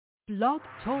Blog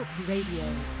Talk Radio.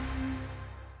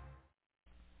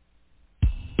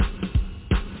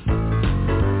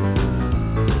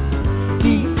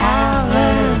 The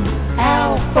Alan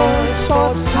Alford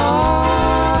Sports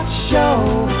Talk Show.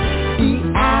 The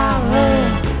Alan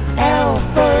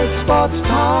Alford Sports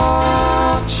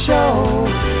Talk Show.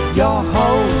 Your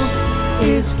host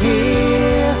is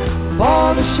here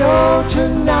for the show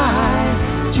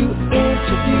tonight to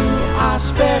interview our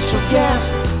special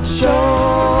guest. Show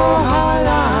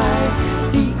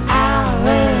highlight. The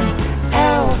Alan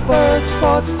Alford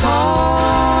Sports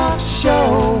Talk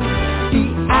Show. The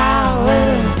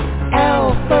Alan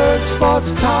Alford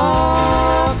Sports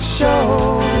Talk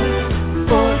Show.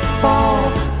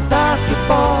 Football,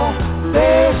 basketball,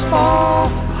 baseball,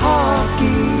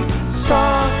 hockey,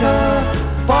 soccer,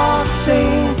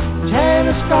 boxing,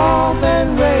 tennis, golf,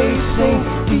 and racing.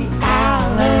 The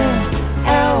Alan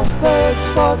Alford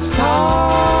Sports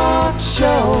Talk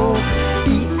Show.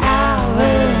 The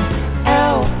Alan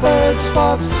Alford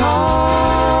Sports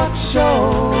Talk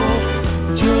Show.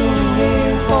 Tune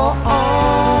in for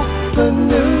all the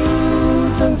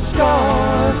news and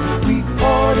scores,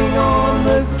 reporting on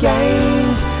the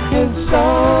games and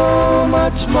so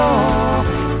much more.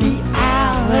 The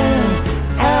Alan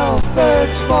Alford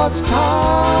Sports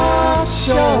Talk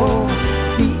Show.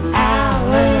 The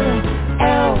Alan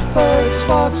Alford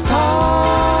Sports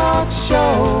Talk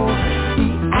Show. The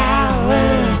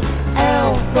Alan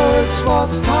Alford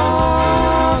Sports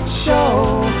Talk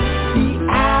Show. The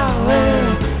Alan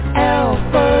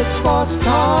Alford Sports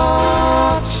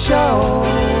Talk Show.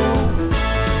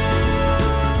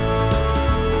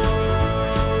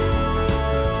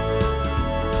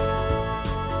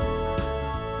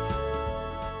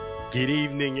 Good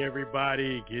evening,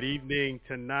 everybody. Good evening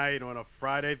tonight on a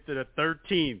Friday the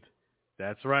 13th.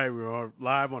 That's right. We're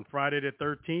live on Friday the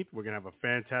 13th. We're going to have a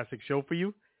fantastic show for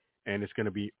you, and it's going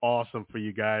to be awesome for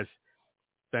you guys.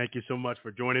 Thank you so much for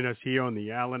joining us here on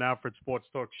the Alan Alford Sports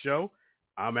Talk Show.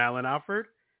 I'm Alan Alford,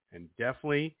 and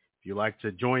definitely, if you'd like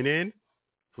to join in,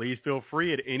 please feel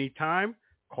free at any time.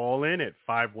 Call in at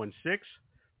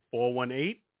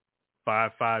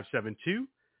 516-418-5572,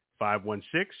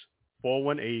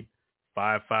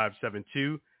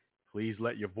 516-418-5572. Please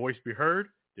let your voice be heard.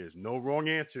 There's no wrong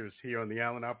answers here on the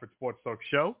Alan Alford Sports Talk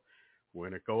Show. We're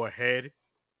going to go ahead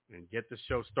and get the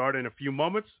show started in a few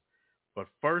moments. But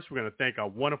first, we're going to thank our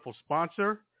wonderful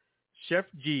sponsor, Chef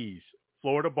G's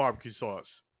Florida Barbecue Sauce.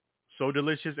 So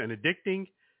delicious and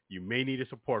addicting, you may need a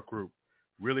support group.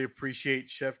 Really appreciate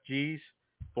Chef G's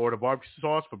Florida Barbecue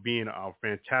Sauce for being our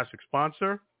fantastic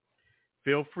sponsor.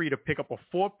 Feel free to pick up a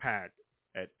 4-pack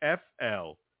at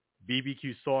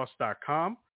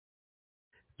flbbqsauce.com.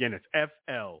 Again, it's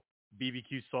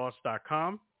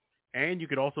flbbqsauce.com. And you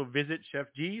could also visit Chef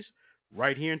G's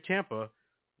right here in Tampa,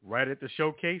 right at the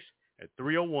Showcase at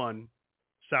 301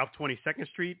 South 22nd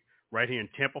Street, right here in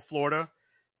Tampa, Florida.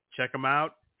 Check him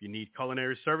out. If you need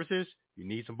culinary services, you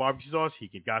need some barbecue sauce, he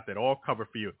got that all covered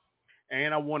for you.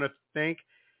 And I want to thank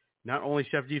not only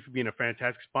Chef G for being a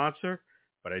fantastic sponsor,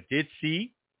 but I did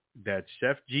see that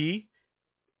Chef G,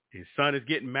 his son is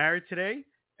getting married today.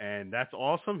 And that's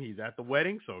awesome. He's at the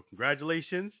wedding. So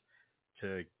congratulations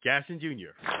to Gaston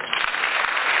Jr.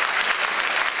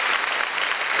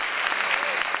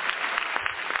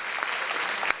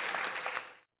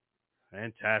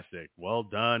 Fantastic. Well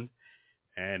done.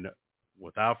 And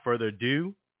without further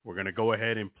ado, we're going to go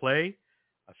ahead and play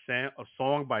a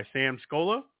song by Sam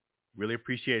Scola. Really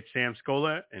appreciate Sam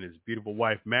Scola and his beautiful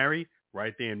wife, Mary,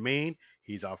 right there in Maine.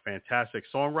 He's our fantastic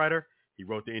songwriter. He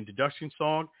wrote the introduction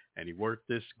song, and he worked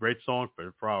this great song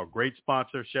for our great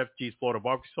sponsor, Chef G's Florida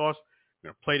Barbecue Sauce. I'm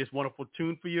going to play this wonderful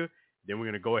tune for you. Then we're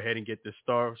going to go ahead and get this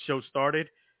show started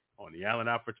on the Alan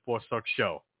Alford Sports Talk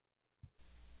Show.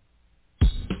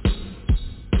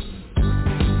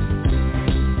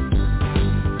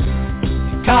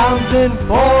 Counting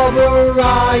for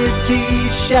variety,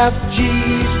 Chef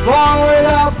G's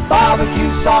Florida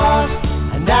Barbecue Sauce.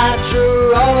 A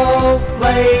natural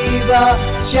flavor,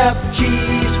 Chef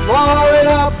G's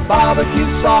Florida Barbecue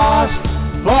Sauce.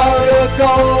 Florida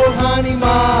Gold Honey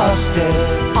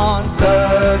Mustard on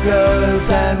burgers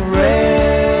and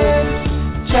ribs.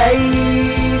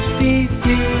 Tasty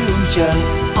fusion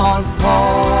on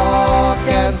pork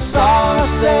and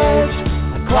sausage.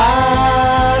 A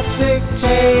classic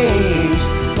taste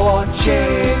for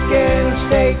chicken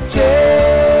steak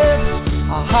tips.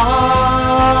 A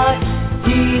hot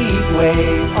heat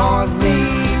wave on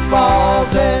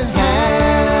meatballs and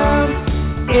ham.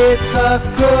 It's a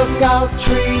cookout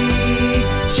treat.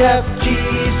 Chef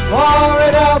G's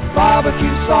Florida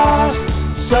Barbecue Sauce.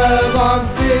 Serve on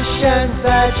fish and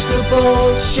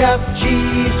vegetables. Chef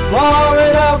G's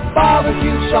Florida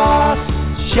barbecue sauce.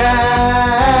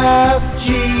 Chef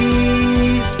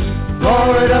G's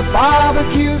Florida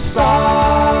barbecue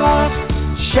sauce.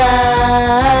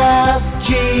 Chef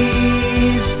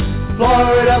G's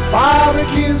Florida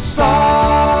barbecue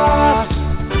sauce.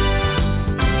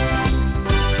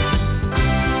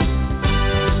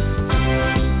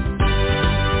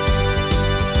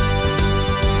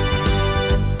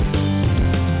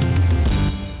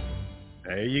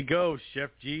 There you go, Chef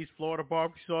G's Florida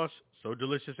barbecue sauce. So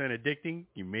delicious and addicting.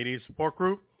 You made it a support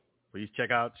group. Please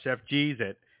check out Chef G's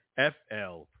at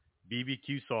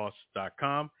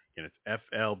flbbqsauce.com. And it's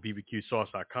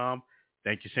flbbqsauce.com.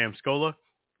 Thank you, Sam Scola.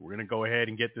 We're going to go ahead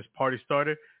and get this party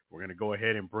started. We're going to go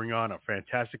ahead and bring on a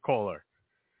fantastic caller.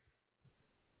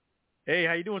 Hey,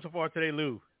 how you doing so far today,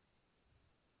 Lou?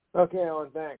 Okay, Alan,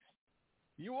 thanks.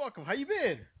 You're welcome. How you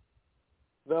been?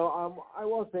 Though I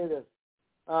will say this.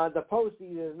 The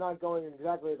postseason is not going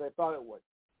exactly as I thought it would.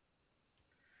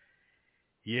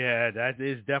 Yeah, that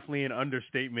is definitely an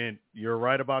understatement. You're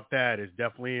right about that. There's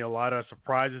definitely a lot of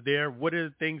surprises there. What are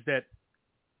the things that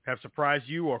have surprised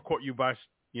you or caught you by,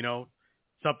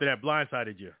 something that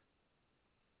blindsided you?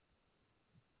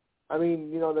 I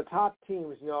mean, the top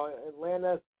teams,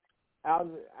 Atlanta out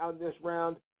in this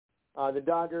round, the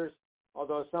Dodgers,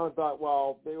 although some thought,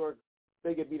 well,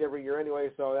 they get beat every year anyway,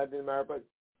 so that didn't matter. But,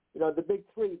 the big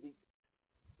three,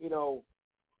 the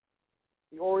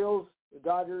Orioles, the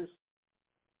Dodgers,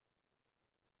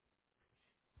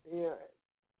 yeah,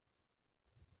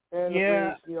 and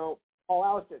the Braves, all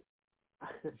ousted.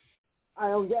 I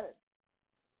don't get it.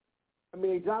 I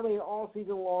mean, they dominated all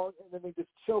season long, and then they just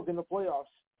choked in the playoffs.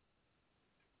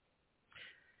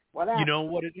 What happened? You know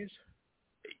what it is?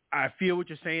 I feel what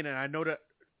you're saying, and I know that,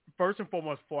 first and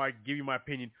foremost, before I give you my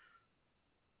opinion,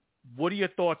 what are your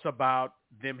thoughts about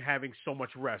them having so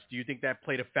much rest? Do you think that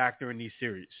played a factor in these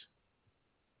series?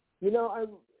 It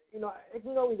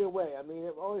can go either way. I mean,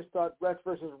 I've always thought rest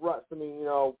versus rust. I mean,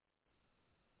 the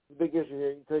big issue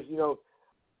here because you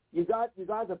got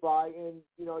the bye and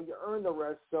you earned the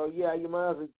rest. So yeah, you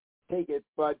might as well take it.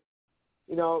 But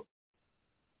at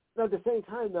the same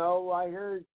time, though, I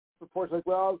heard reports like,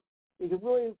 well, you can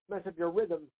really mess up your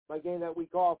rhythm by getting that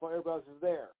week off while everybody else is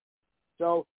there.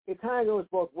 So it kind of goes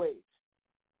both ways.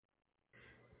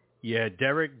 Yeah,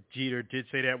 Derek Jeter did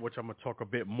say that, which I'm going to talk a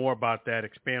bit more about that,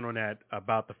 expand on that,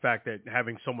 about the fact that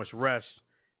having so much rest,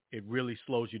 it really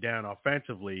slows you down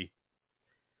offensively.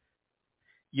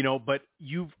 But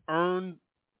you've earned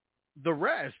the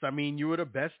rest. I mean, you were the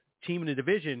best team in the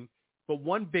division. But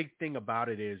one big thing about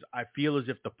it is I feel as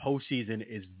if the postseason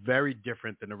is very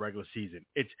different than the regular season.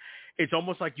 It's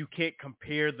almost like you can't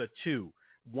compare the two.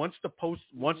 Once the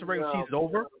regular season's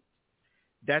over,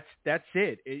 that's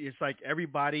it. It's like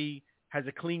everybody has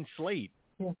a clean slate.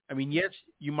 Yeah. I mean, yes,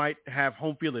 you might have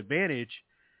home field advantage,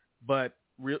 but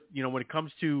when it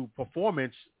comes to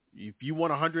performance, if you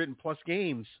won 100 and plus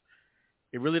games,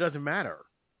 it really doesn't matter.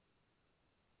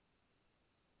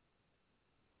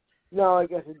 No, I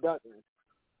guess it doesn't.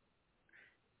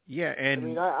 Yeah, and I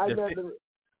mean, I've never.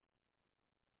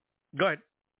 Go ahead.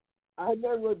 I've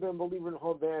never really been a believer in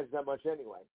home advantage that much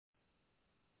anyway.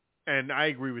 And I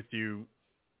agree with you.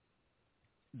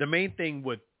 The main thing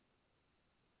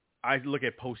I look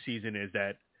at postseason is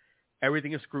that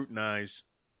everything is scrutinized,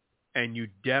 and you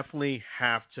definitely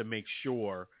have to make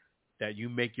sure that you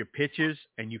make your pitches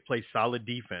and you play solid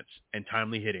defense and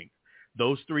timely hitting.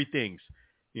 Those three things.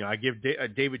 I give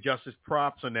David Justice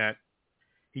props on that.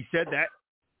 He said that,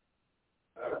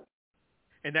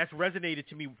 and that's resonated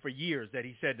to me for years, that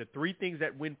he said the three things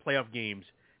that win playoff games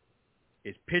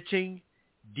is pitching,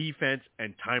 defense,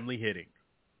 and timely hitting.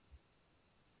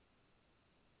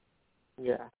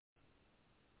 Yeah.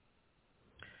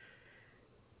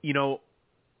 The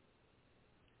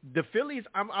Phillies,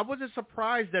 I wasn't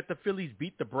surprised that the Phillies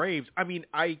beat the Braves. I mean,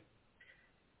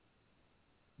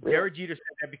 Derek Jeter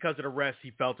said that because of the rest,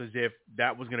 he felt as if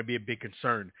that was going to be a big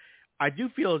concern. I do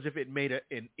feel as if it made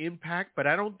an impact, but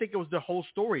I don't think it was the whole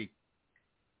story.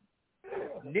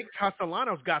 Nick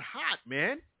Castellanos got hot,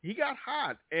 man. He got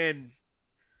hot. And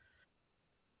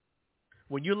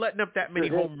when you're letting up that many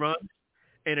home runs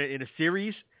in a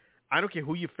series, I don't care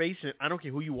who you're facing. I don't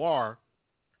care who you are.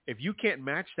 If you can't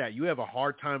match that, you have a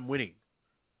hard time winning.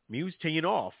 I mean, he was teeing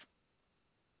off.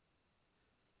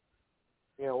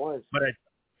 Yeah, it was. But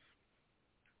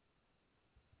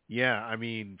I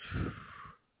mean,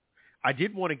 I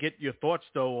did want to get your thoughts,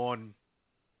 though, on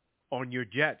your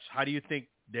Jets. How do you think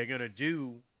they're going to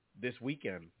do this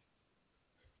weekend?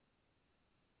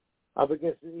 Up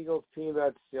against the Eagles team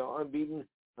that's unbeaten.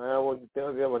 I wouldn't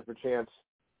think that much of a chance.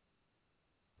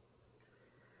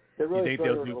 They're really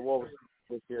struggling with the Wolves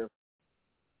this year.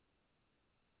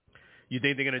 You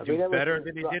think they're going to do better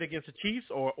than they did against the Chiefs,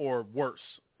 or worse?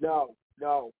 No,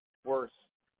 worse.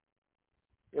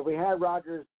 If we had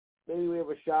Rodgers, maybe we have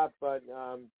a shot, but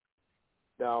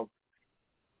no.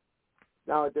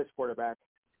 Not with this quarterback.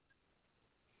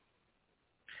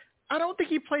 I don't think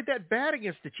he played that bad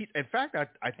against the Chiefs. In fact,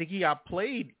 I think he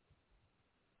outplayed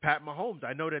Pat Mahomes.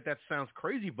 I know that sounds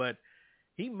crazy, but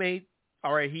he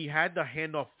had the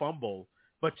handoff fumble,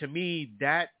 but to me,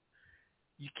 that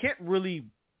you can't really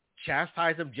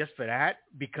chastise him just for that,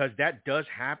 because that does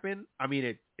happen. I mean,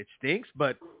 it stinks,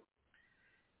 but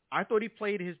I thought he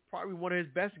played probably one of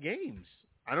his best games.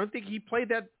 I don't think he played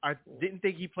that. I didn't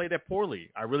think he played that poorly.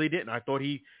 I really didn't. I thought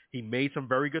he made some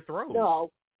very good throws.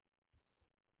 No,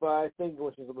 but I think it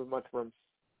was just a bit much for him.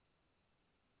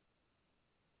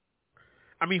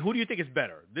 I mean, who do you think is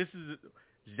better? This is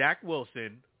Zach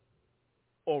Wilson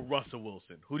or Russell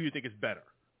Wilson? Who do you think is better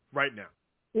right now?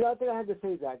 I think I have to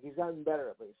say Zach. He's gotten better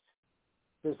at least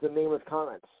since the nameless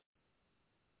comments.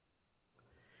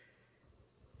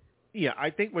 Yeah, I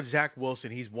think with Zach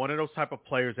Wilson, he's one of those type of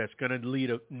players that's going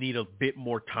to need a bit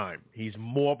more time. He's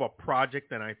more of a project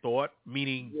than I thought,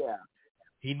 meaning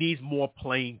he needs more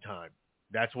playing time.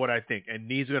 That's what I think. And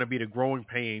these are going to be the growing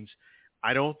pains.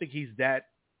 I don't think he's that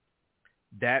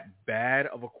bad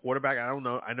of a quarterback. I don't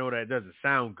know. I know that doesn't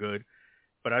sound good,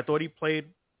 but I thought he played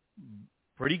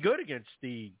pretty good against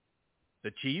the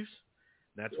Chiefs.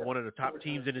 That's one of the top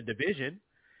teams in the division.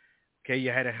 Okay,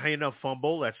 you had a handoff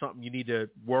fumble. That's something you need to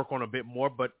work on a bit more.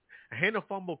 But a handoff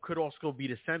fumble could also be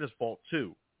the center's fault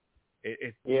too.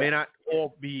 It may not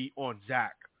all be on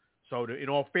Zach. So in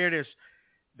all fairness,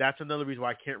 that's another reason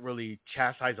why I can't really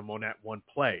chastise him on that one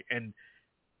play. And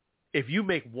if you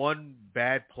make one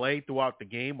bad play throughout the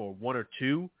game, or one or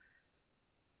two,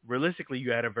 realistically,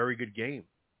 you had a very good game.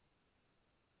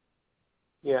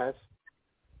 Yes.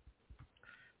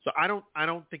 So I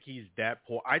don't think he's that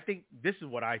poor. I think this is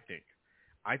what I think.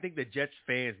 I think the Jets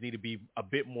fans need to be a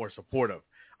bit more supportive.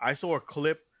 I saw a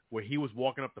clip where he was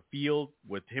walking up the field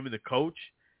with him and the coach,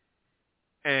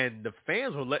 and the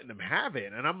fans were letting him have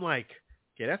it. And I'm like,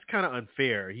 okay, that's kind of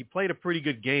unfair. He played a pretty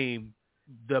good game.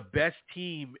 The best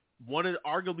team,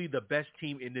 arguably the best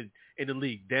team in the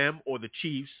league, them or the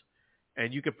Chiefs,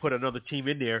 and you could put another team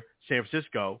in there, San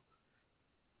Francisco.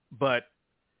 But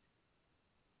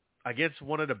against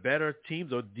one of the better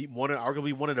teams, or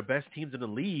arguably one of the best teams in the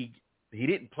league, he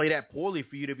didn't play that poorly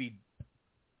for you to be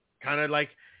kind of like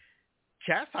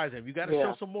chastise him. You got to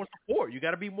show some more support. You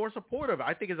got to be more supportive.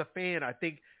 I think as a fan, I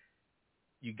think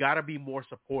you got to be more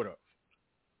supportive.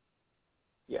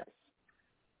 Yes.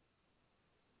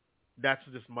 That's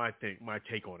just my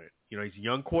take on it. He's a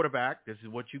young quarterback. This is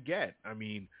what you get. I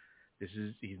mean,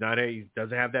 he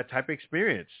doesn't have that type of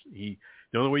experience. The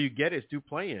only way you get is through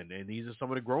playing, and these are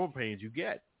some of the growing pains you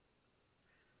get.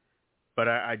 But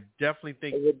I definitely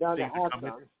think things are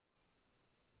coming.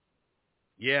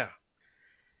 Yeah.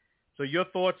 So your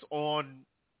thoughts on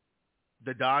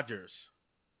the Dodgers?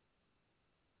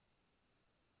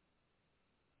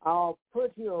 I'll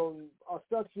structure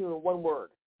you in one word.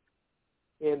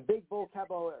 In big, bold,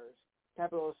 capital letters.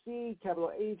 Capital C,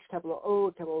 capital H, capital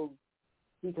O, capital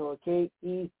C, capital K,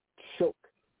 E, choke.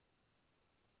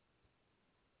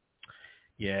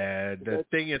 Yeah, the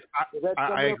thing is,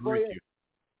 I agree with you.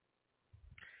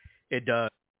 It does.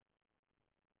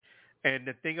 And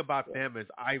the thing about them is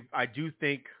I do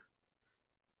think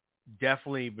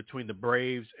definitely between the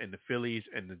Braves and the Phillies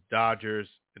and the Dodgers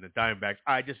and the Diamondbacks,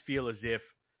 I just feel as if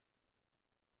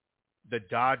the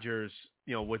Dodgers,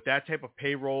 with that type of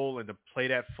payroll and to play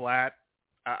that flat,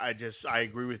 I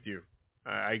agree with you.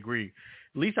 I agree.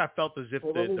 At least I felt as if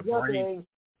the Braves.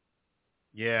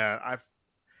 Yeah,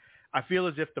 I feel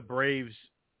as if the Braves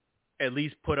at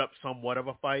least put up somewhat of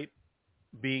a fight,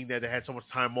 being that they had so much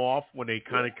time off when they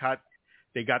kind of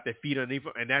they got their feet underneath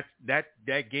them. And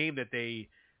that game that they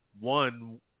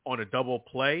won on a double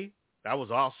play, that was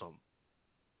awesome.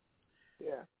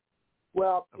 Yeah.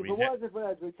 Well, if it wasn't for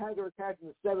that spectacular catch in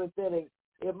the seventh inning,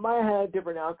 it might have had a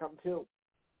different outcome too.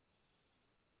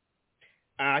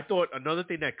 I thought another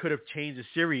thing that could have changed the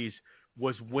series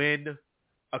was when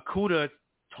Acuna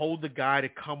told the guy to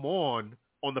come on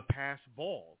the pass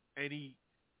ball, and he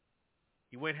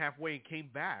went halfway and came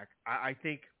back. I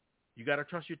think you got to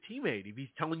trust your teammate. If he's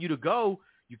telling you to go,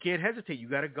 you can't hesitate. You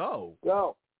got to go.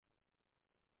 Go.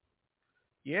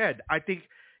 Yeah, I think,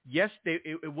 yes,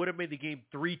 it would have made the game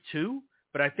 3-2,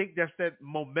 but I think that's that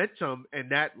momentum and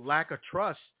that lack of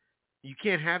trust. You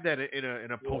can't have that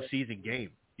in a postseason game.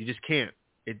 You just can't.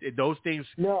 Those things.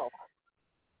 No.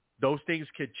 those things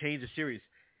could change the series.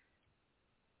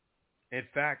 In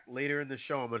fact, later in the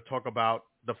show, I'm going to talk about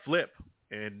the flip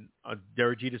and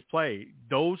Derek Jeter's play.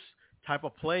 Those type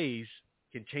of plays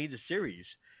can change the series.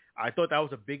 I thought that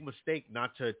was a big mistake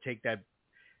not to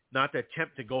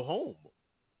attempt to go home.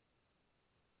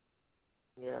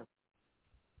 Yeah.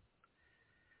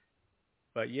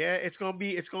 But yeah, it's gonna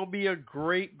be a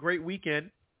great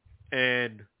weekend,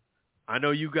 and I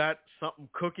know you got something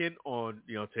cooking on.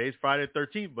 Today's Friday the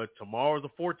 13th, but tomorrow's the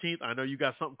 14th. I know you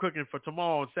got something cooking for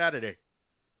tomorrow on Saturday.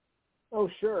 Oh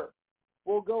sure,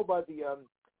 we'll go by the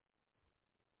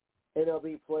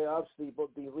MLB Playoffs, the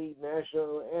League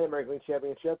National and American League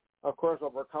Championship. Of course,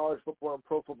 over our college football and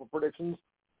pro football predictions.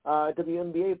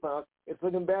 WNBA Playoffs. It's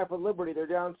looking bad for Liberty. They're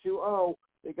down 2-0.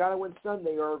 They got to win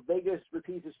Sunday, or Vegas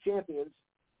repeats as champions.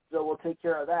 So we'll take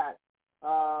care of that.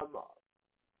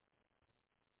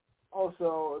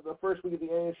 Also, the first week of the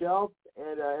NHL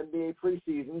and NBA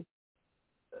preseason,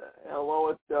 along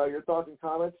with your thoughts and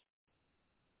comments.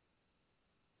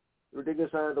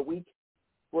 Ridiculous Honor of the Week,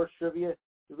 sports trivia,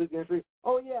 the week in history.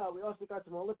 Oh, yeah, we also got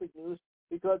some Olympic news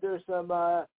because there's some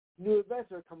new events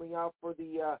that are coming out for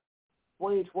the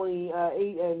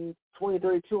 2028 and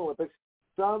 2032 Olympics.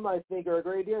 Some I think are a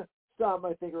great idea. Some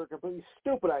I think are a completely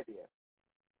stupid idea.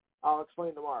 I'll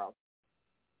explain tomorrow.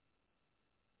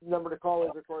 Number to call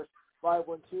is, of course,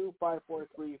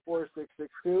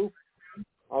 512-543-4662.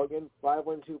 Again,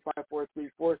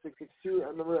 512-543-4662.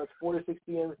 Remember, that's 4 to 6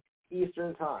 p.m.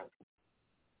 Eastern Time.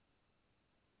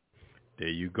 There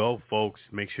you go, folks.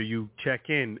 Make sure you check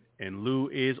in. And Lou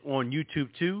is on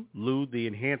YouTube, too. Lou, the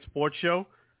Enhanced Sports Show.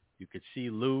 You can see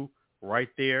Lou right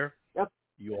there. Yep.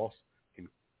 You also can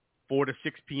 4 to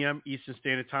 6 p.m. Eastern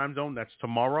Standard Time Zone. That's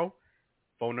tomorrow.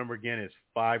 Phone number again is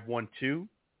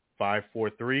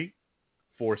 512-543-4662.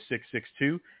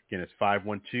 Again, it's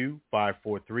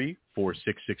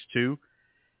 512-543-4662.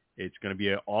 It's going to be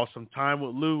an awesome time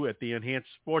with Lou at the Enhanced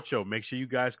Sports Show. Make sure you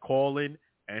guys call in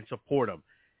and support him.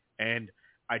 And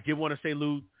I did want to say,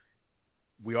 Lou,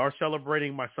 we are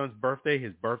celebrating my son's birthday.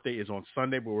 His birthday is on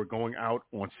Sunday, but we're going out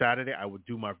on Saturday. I will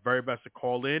do my very best to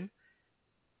call in.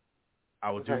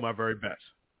 I will do my very best.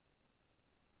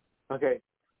 Okay.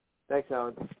 Thanks,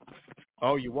 Alan.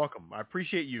 Oh, you're welcome. I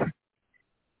appreciate you.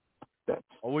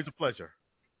 Always a pleasure.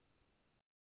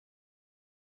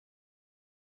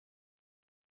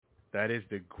 That is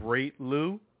the great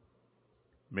Lou.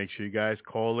 Make sure you guys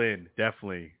call in,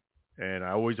 definitely. And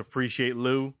I always appreciate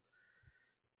Lou.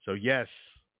 So, yes,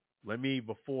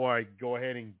 before I go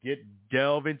ahead and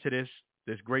delve into this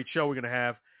great show we're going to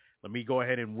have, let me go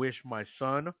ahead and wish my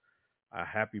son a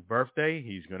happy birthday.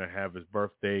 He's going to have his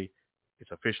birthday.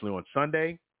 It's officially on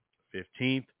Sunday,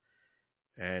 15th.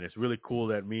 And it's really cool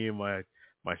that me and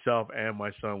myself and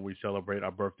my son, we celebrate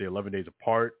our birthday 11 days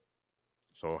apart.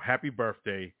 So happy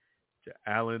birthday to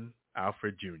Alan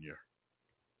Alfred Jr.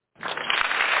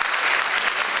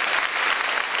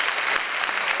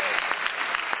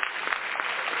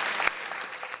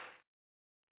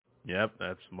 Yep,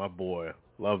 that's my boy.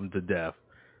 Love him to death.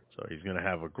 So he's going to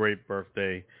have a great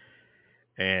birthday.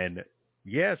 And,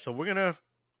 yeah, so we're going to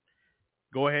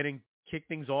go ahead and kick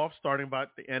things off, starting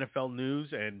about the NFL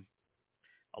news and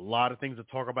a lot of things to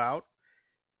talk about.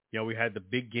 We had the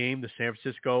big game, the San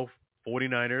Francisco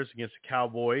 49ers against the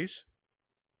Cowboys.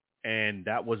 And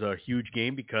that was a huge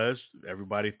game because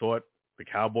everybody thought the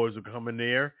Cowboys were coming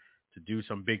there to do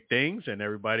some big things, and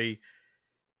everybody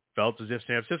felt as if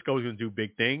San Francisco was going to do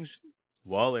big things.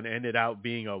 Well, it ended out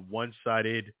being a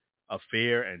one-sided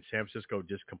affair, and San Francisco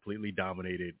just completely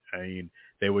dominated. I mean,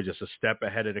 they were just a step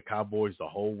ahead of the Cowboys the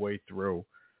whole way through.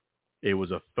 It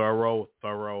was a thorough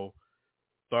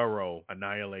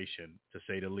annihilation, to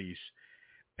say the least.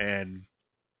 And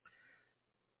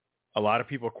a lot of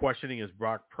people are questioning, is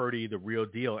Brock Purdy the real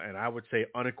deal? And I would say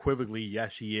unequivocally,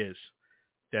 yes, he is.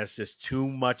 That's just too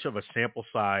much of a sample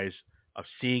size of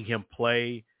seeing him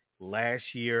play. Last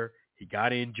year, he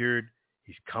got injured.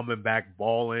 He's coming back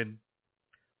balling.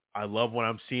 I love what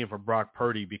I'm seeing from Brock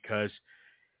Purdy because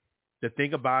the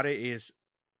thing about it is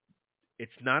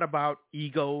it's not about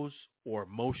egos or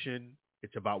emotion.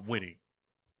 It's about winning.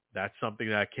 That's something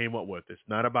that I came up with. It's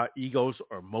not about egos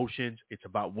or emotions. It's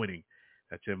about winning.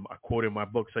 That's a quote in my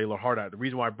book, Sailor Heart Out. The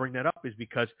reason why I bring that up is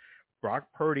because Brock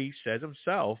Purdy says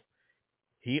himself,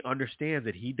 he understands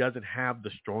that he doesn't have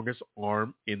the strongest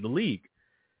arm in the league.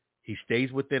 He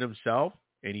stays within himself,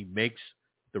 and he makes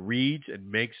the reads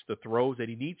and makes the throws that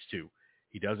he needs to.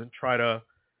 He doesn't try to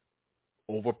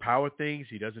overpower things.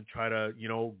 He doesn't try to,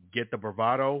 get the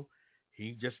bravado.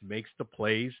 He just makes the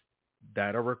plays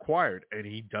that are required, and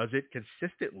he does it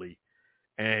consistently.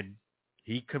 And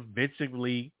he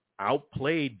convincingly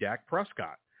outplayed Dak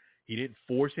Prescott. He didn't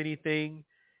force anything.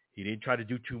 He didn't try to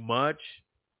do too much.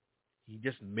 He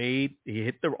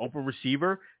hit the open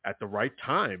receiver at the right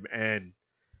time. And,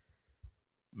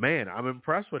 man, I'm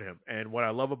impressed with him. And what I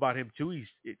love about him, too,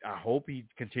 I hope he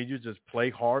continues to play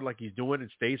hard like he's doing and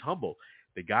stays humble.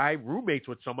 The guy roommates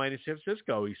with somebody in San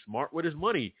Francisco. He's smart with his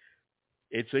money.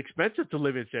 It's expensive to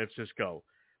live in San Francisco.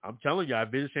 I'm telling you, I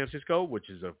visited San Francisco, which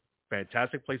is a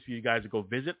fantastic place for you guys to go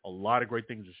visit. A lot of great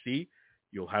things to see.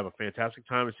 You'll have a fantastic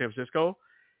time in San Francisco.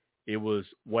 It was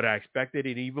what I expected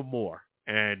and even more.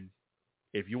 And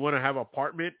if you want to have an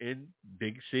apartment in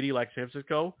big city like San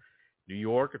Francisco, New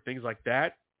York, or things like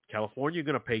that, California, you're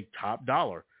going to pay top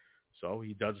dollar. So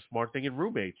he does a smart thing in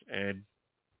roommates. And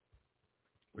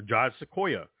Josh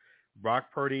Sequoia,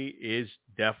 Brock Purdy is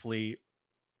definitely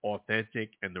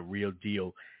authentic and the real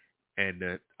deal.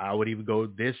 And I would even go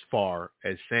this far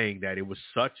as saying that it was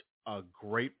such a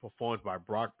great performance by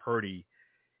Brock Purdy.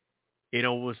 It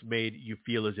almost made you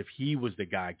feel as if he was the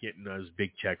guy getting those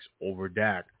big checks over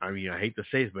Dak. I mean, I hate to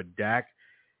say this, but Dak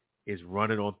is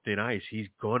running on thin ice. He's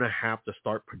going to have to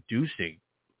start producing.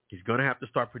 I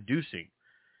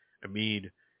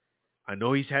mean, I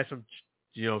know he's had some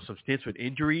stints with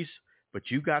injuries,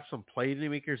 but you got some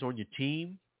playmakers on your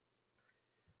team.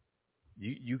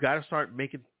 You got to start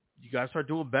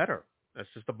doing better. That's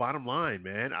just the bottom line,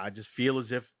 man. I just feel as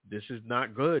if this is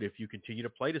not good if you continue to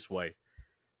play this way.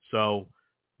 So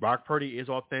Brock Purdy is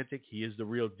authentic. He is the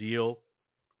real deal.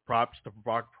 Props to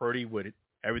Brock Purdy with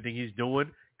everything he's doing,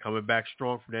 coming back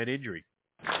strong from that injury.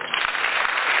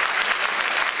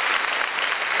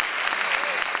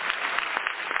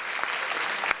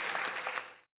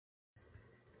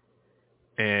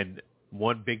 And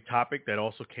one big topic that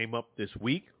also came up this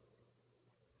week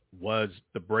was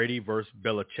the Brady versus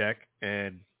Belichick.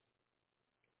 And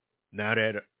now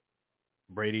that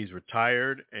Brady's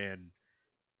retired and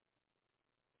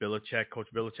Coach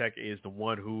Belichick is the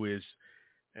one who is,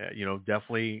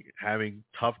 definitely having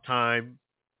tough time,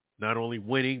 not only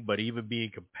winning, but even being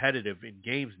competitive in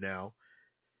games now,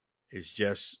 is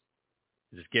just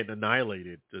getting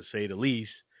annihilated, to say the least.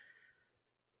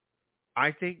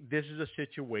 I think this is a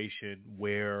situation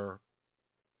where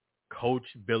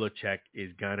Coach Belichick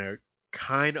is kind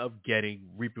of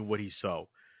reaping what he sowed.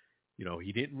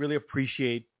 He didn't really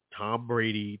appreciate Tom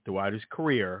Brady throughout his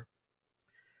career.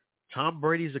 Tom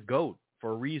Brady's a GOAT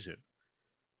for a reason.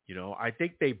 I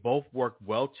think they both worked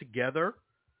well together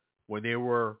when they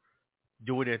were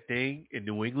doing their thing in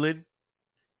New England.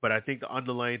 But I think the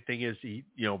underlying thing is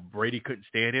Brady couldn't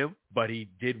stand him, but he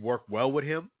did work well with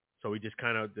him. So he just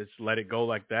kind of let it go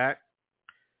like that.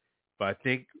 But I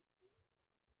think,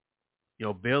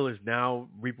 Bill is now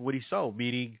reaping what he sowed,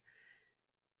 meaning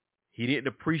he didn't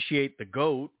appreciate the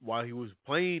GOAT while he was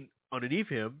playing underneath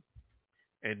him.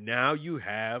 And now you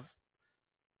have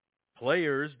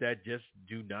players that just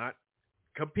do not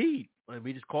compete. Let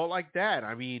me just call it like that.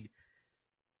 I mean,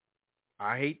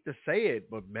 I hate to say it,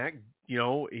 but Mac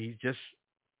Jones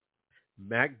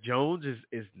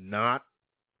is not,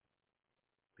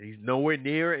 he's nowhere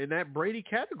near in that Brady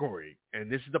category.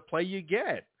 And this is the play you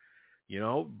get.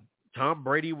 Tom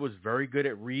Brady was very good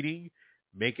at reading,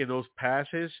 making those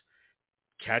passes,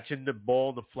 catching the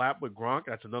ball in the flap with Gronk.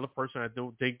 That's another person I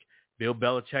don't think Bill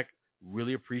Belichick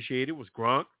really appreciated, was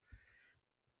Gronk.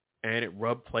 And it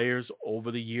rubbed players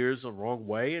over the years the wrong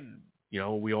way. And,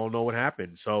 we all know what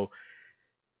happened. So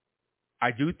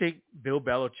I do think Bill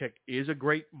Belichick is a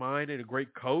great mind and a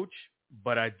great coach.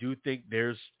 But I do think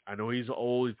I know he's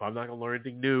old. He's probably not going to learn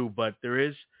anything new. But there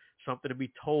is something to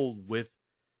be told with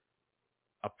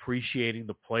appreciating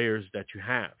the players that you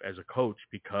have as a coach,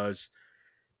 because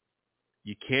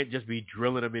you can't just be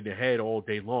drilling them in the head all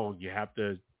day long. You have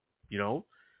to,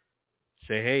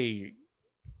 say, hey,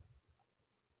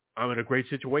 I'm in a great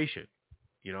situation,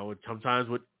 and sometimes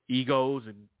with egos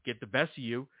and get the best of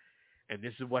you. And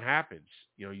this is what happens.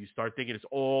 You start thinking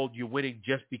you're winning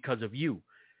just because of you.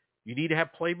 You need to have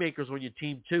playmakers on your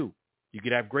team too. You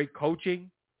could have great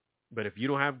coaching, but if you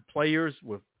don't have players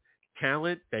with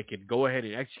talent that can go ahead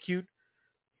and execute,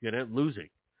 you're going to end up losing.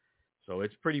 So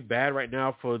it's pretty bad right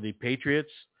now for the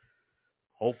Patriots.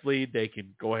 Hopefully they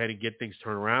can go ahead and get things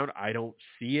turned around. I don't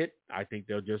see it. I think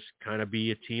they'll just kind of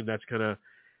be a team that's going to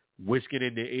whisk it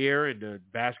in the air and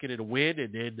basket in the wind,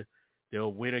 and then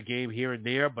they'll win a game here and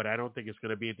there. But I don't think it's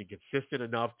going to be anything consistent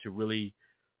enough to really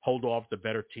hold off the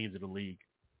better teams in the league.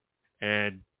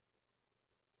 And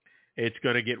it's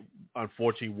going to get,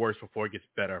 unfortunately, worse before it gets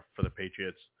better for the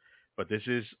Patriots. But this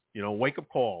is, wake-up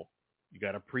call. You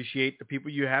got to appreciate the people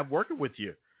you have working with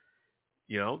you.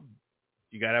 You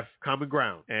got to have common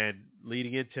ground. And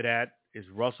leading into that, is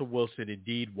Russell Wilson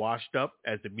indeed washed up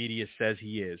as the media says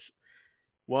he is?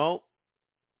 Well,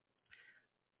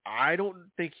 I don't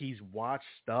think he's washed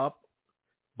up,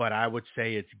 but I would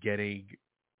say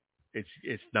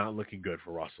it's not looking good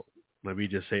for Russell. Let me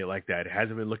just say it like that. It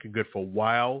hasn't been looking good for a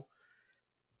while,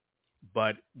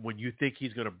 but when you think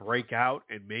he's going to break out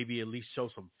and maybe at least show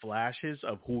some flashes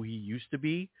of who he used to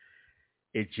be,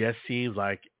 it just seems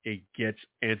like it gets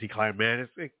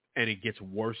anticlimactic and it gets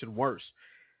worse and worse.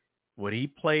 When he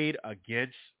played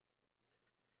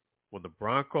when the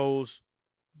Broncos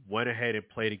went ahead and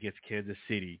played against Kansas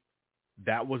City,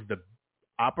 that was the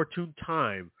opportune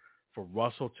time for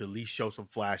Russell to at least show some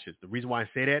flashes. The reason why I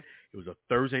say that, it was a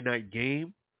Thursday night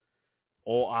game.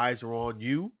 All eyes are on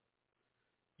you.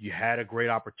 You had a great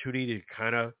opportunity to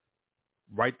kind of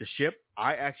right the ship.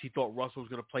 I actually thought Russell was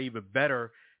going to play even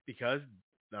better because,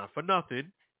 not for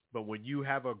nothing, but when you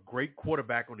have a great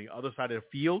quarterback on the other side of the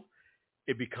field,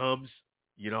 it becomes,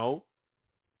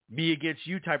 me against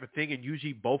you type of thing, and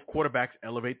usually both quarterbacks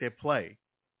elevate their play.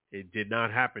 It did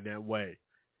not happen that way.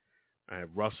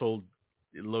 Russell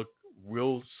looked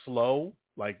real slow,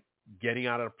 like getting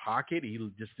out of the pocket. He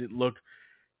just didn't look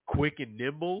quick and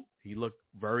nimble. He looked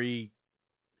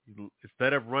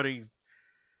instead of running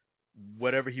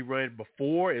whatever he ran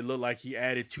before, it looked like he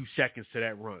added 2 seconds to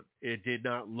that run. It did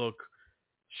not look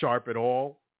sharp at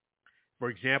all. For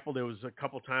example, there was a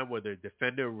couple times where the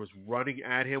defender was running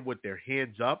at him with their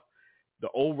hands up. The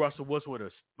old Russell Wilson would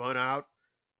have spun out,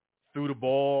 threw the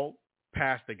ball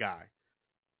past the guy,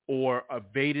 or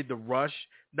evaded the rush.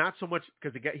 Not so much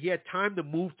because he had time to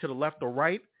move to the left or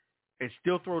right and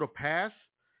still throw the pass.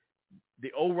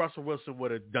 The old Russell Wilson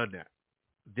would have done that.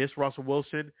 This Russell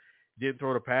Wilson didn't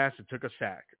throw the pass and took a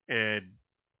sack. And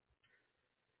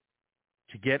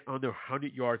to get under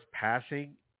 100 yards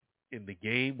passing in the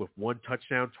game with 1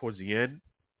 touchdown towards the end,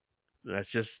 that's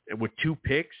just, and with 2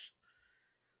 picks,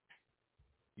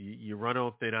 you run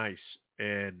on thin ice.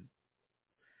 And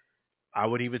I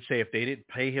would even say if they didn't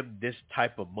pay him this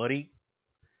type of money,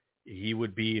 he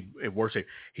would be in worse shape.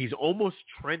 He's almost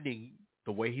trending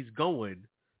the way he's going,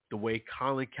 the way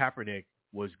Colin Kaepernick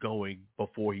was going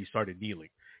before he started kneeling.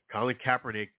 Colin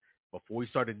Kaepernick, before he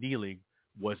started kneeling,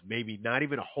 was maybe not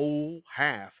even a whole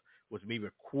half, was maybe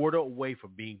a quarter away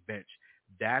from being benched.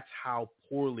 That's how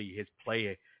poorly his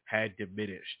play had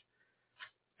diminished.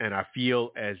 And I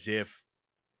feel as if,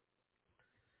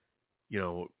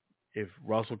 if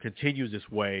Russell continues this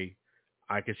way,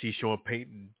 I can see Sean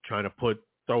Payton trying to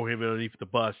throw him underneath the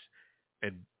bus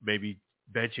and maybe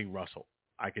benching Russell.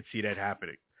 I could see that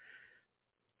happening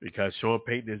because Sean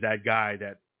Payton is that guy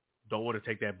that don't want to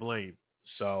take that blame.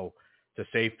 So to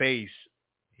save face,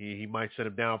 he might set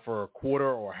him down for a quarter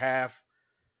or half.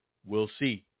 We'll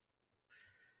see.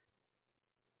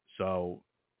 So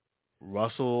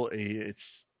Russell, if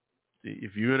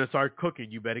you're going to start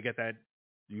cooking, you better get that.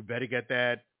 You better get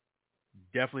that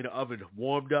definitely the oven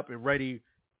warmed up and ready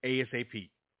ASAP.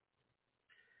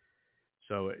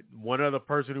 So one other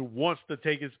person who wants to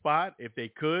take his spot, if they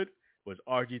could, was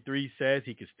RG3 says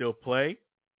he can still play.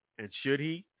 And should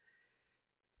he?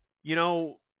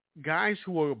 Guys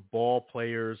who are ball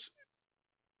players,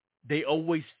 they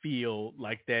always feel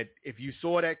like that. If you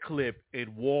saw that clip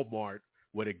in Walmart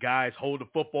where the guy's holding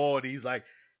the football and he's like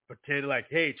pretending like,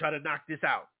 hey, try to knock this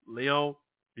out.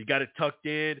 He got it tucked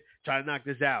in, try to knock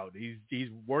this out. He's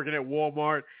working at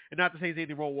Walmart. And not to say there's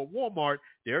anything wrong with Walmart.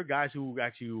 There are guys who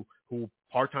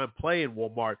part-time play in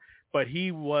Walmart, but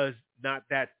he was not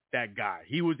that guy.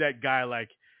 He was that guy like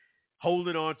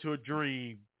holding on to a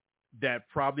dream that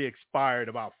probably expired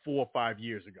about 4 or 5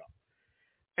 years ago.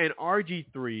 And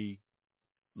RG3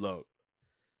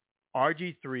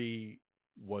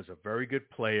 was a very good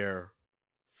player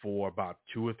for about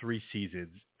 2 or 3 seasons,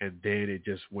 and then it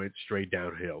just went straight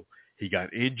downhill. He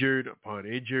got injured upon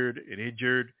injured and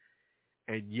injured,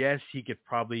 and yes, he could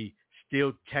probably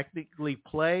still technically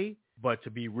play, but to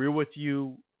be real with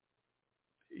you,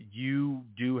 you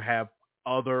do have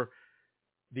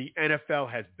the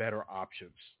NFL has better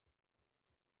options.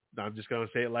 I'm just going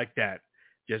to say it like that.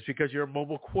 Just because you're a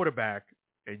mobile quarterback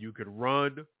and you can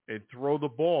run and throw the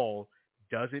ball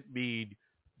doesn't mean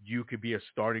you could be a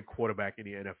starting quarterback in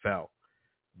the NFL.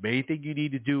 Main thing you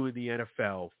need to do in the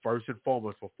NFL, first and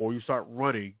foremost, before you start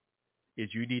running,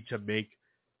 is you need to make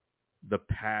the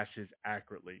passes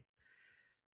accurately.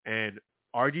 And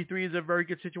RG3 is a very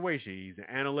good situation. He's an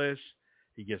analyst.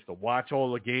 He gets to watch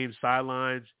all the games,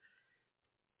 sidelines.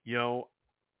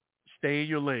 Stay in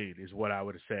your lane is what I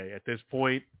would say. At this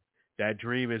point, that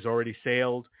dream has already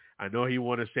sailed. I know he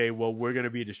want to say, well, we're going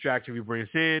to be a distraction if you bring us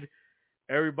in.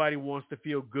 Everybody wants to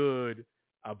feel good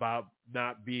about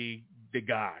not being the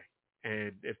guy.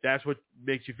 And if that's what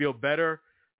makes you feel better,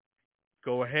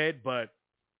 go ahead. But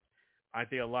I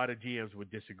think a lot of GMs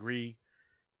would disagree.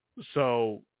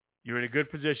 So you're in a good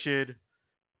position.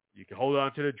 You can hold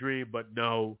on to the dream, but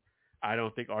no, I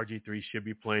don't think RG3 should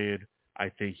be playing. I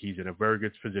think he's in a very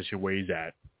good position where he's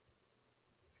at.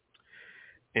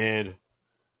 And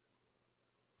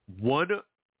one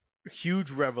huge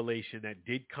revelation that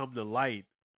did come to light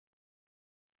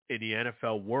in the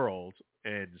NFL world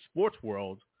and the sports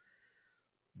world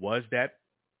was that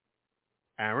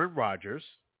Aaron Rodgers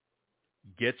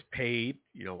gets paid,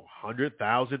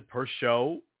 $100,000 per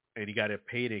show, and he got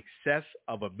paid in excess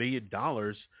of $1 million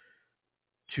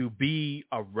to be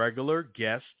a regular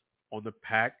guest on the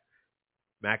Pat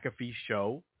McAfee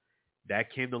Show.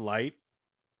 That came to light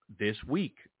this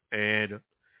week. And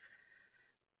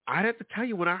I'd have to tell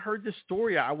you, when I heard this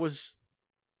story, I'd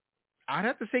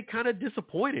have to say kind of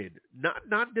disappointed.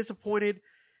 Not disappointed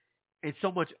in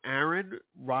so much Aaron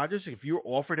Rodgers. If you're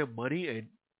offering him money and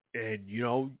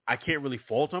I can't really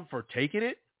fault him for taking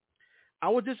it, I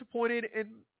was disappointed in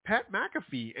Pat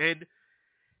McAfee. And,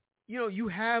 you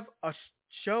have a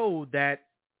show that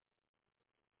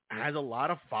has a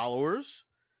lot of followers.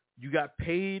 You got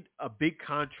paid a big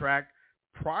contract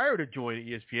prior to joining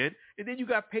ESPN, and then you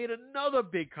got paid another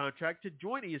big contract to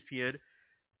join ESPN.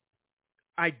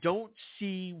 I don't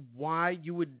see why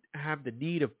you would have the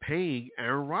need of paying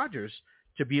Aaron Rodgers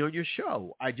to be on your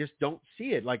show. I just don't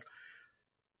see it. Like,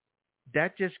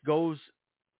 that just goes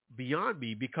beyond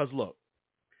me because, look,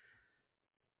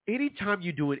 anytime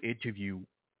you do an interview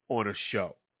on a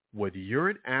show, whether you're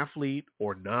an athlete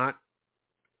or not,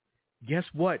 guess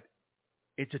what?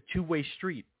 It's a two-way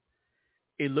street.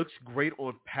 It looks great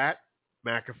on Pat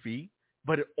McAfee,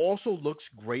 but it also looks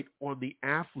great on the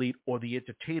athlete or the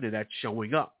entertainer that's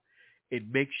showing up. It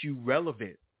makes you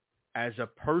relevant as a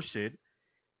person.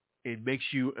 It makes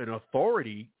you an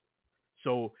authority.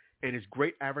 And it's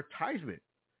great advertisement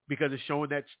because it's showing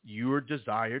that you're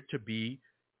desired to be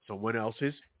someone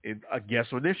else's a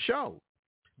guest on this show.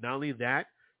 Not only that,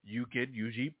 you can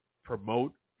usually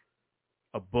promote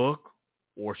a book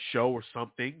or show or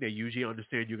something. They usually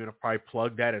understand you're going to probably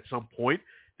plug that at some point.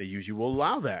 They usually will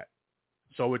allow that.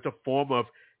 So it's a form of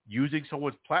using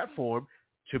someone's platform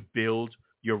to build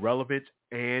your relevance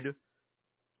and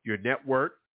your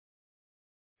network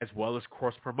as well as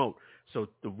cross-promote. So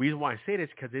the reason why I say this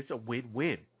is because it's a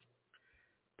win-win.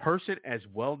 Person as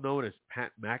well known as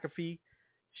Pat McAfee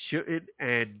shouldn't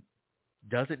and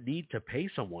doesn't need to pay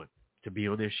someone to be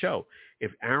on their show.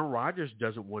 If Aaron Rodgers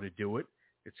doesn't want to do it,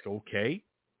 it's okay.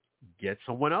 Get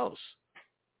someone else.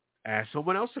 Ask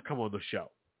someone else to come on the show.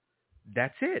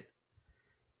 That's it.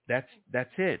 That's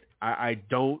it. I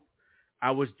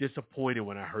was disappointed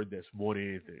when I heard this more than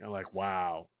anything. I'm like,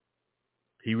 wow,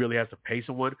 he really has to pay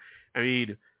someone. I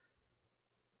mean,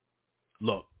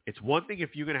 look, it's one thing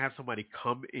if you're going to have somebody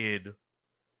come in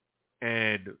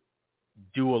and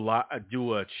do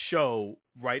a show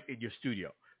right in your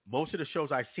studio. Most of the shows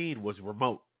I've seen was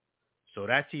remote. So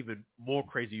that's even more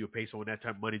crazy. You pay someone that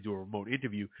type of money to do a remote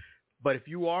interview. But if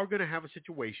you are going to have a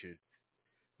situation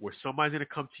where somebody's going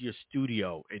to come to your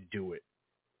studio and do it,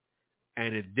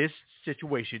 and in this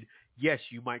situation, yes,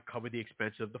 you might cover the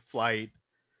expense of the flight,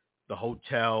 the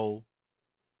hotel,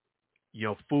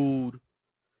 food,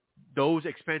 those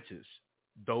expenses,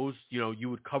 those, you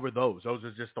would cover those. Those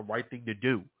are just the right thing to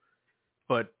do.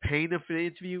 But paying them for the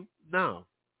interview, no,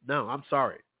 I'm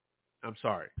sorry.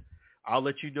 I'll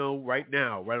let you know right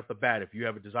now, right off the bat, if you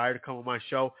have a desire to come on my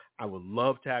show, I would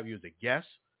love to have you as a guest.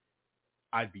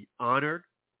 I'd be honored,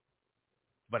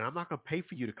 but I'm not going to pay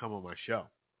for you to come on my show.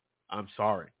 I'm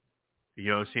sorry. You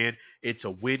know what I'm saying? It's a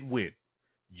win-win.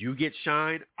 You get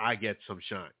shine, I get some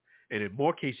shine. And in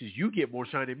more cases, you get more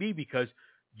shine than me because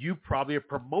you probably are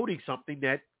promoting something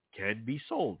that can be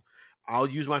sold. I'll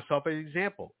use myself as an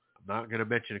example. I'm not going to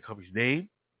mention the company's name,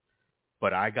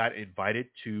 but I got invited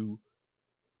to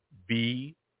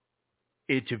be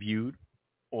interviewed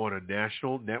on a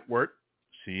national network,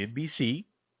 CNBC.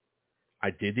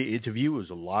 I did the interview. It was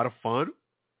a lot of fun.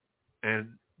 And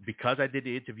because I did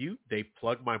the interview, they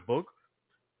plugged my book.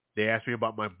 They asked me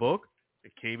about my book.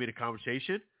 It came into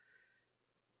conversation.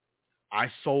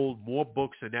 I sold more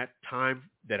books in that time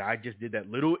that I just did that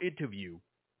little interview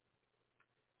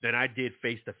than I did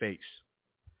face-to-face.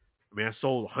 I mean, I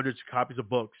sold hundreds of copies of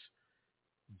books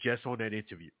just on that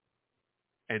interview.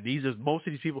 And most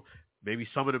of these people, maybe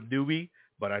some of them knew me,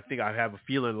 but I think I have a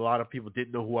feeling a lot of people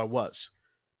didn't know who I was.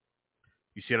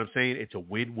 You see what I'm saying? It's a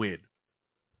win-win.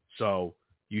 So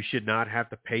you should not have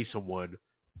to pay someone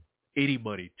any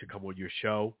money to come on your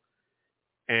show.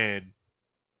 And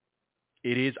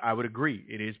it is, I would agree,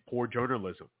 it is poor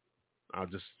journalism. I'll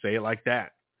just say it like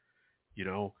that. You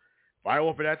know, if I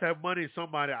offer that type of money to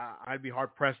somebody, I'd be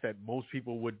hard-pressed that most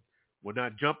people would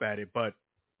not jump at it. But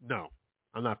no,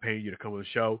 I'm not paying you to come on the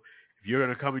show. If you're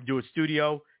going to come and do a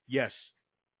studio, yes,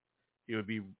 it would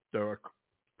be the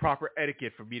proper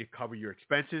etiquette for me to cover your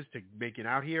expenses to make it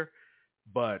out here.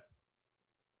 But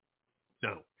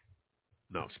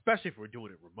no, especially if we're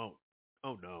doing it remote.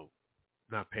 Oh, no,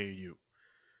 not paying you.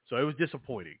 So it was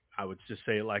disappointing. I would just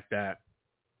say it like that.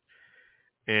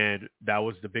 And that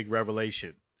was the big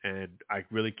revelation. And I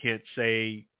really can't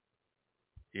say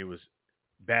it was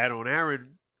bad on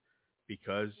Aaron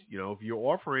because, you know, if you're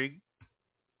offering,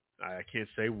 I can't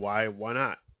say why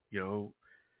not, you know.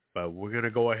 But we're going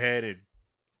to go ahead and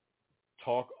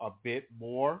talk a bit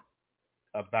more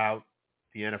about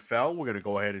the NFL. We're going to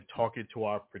go ahead and talk into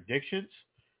our predictions.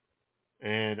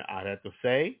 And I'd have to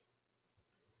say,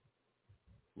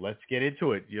 let's get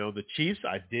into it. You know, the Chiefs,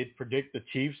 I did predict the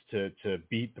Chiefs to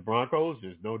beat the Broncos.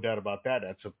 There's no doubt about that.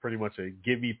 That's pretty much a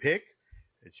give-me pick.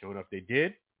 And sure enough, they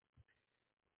did.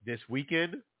 This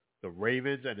weekend, the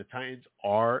Ravens and the Titans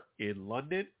are in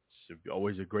London. It's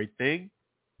always a great thing.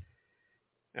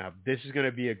 Now, this is going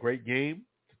to be a great game.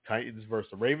 The Titans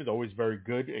versus the Ravens, always very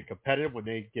good and competitive when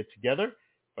they get together.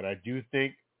 But I do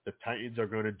think the Titans are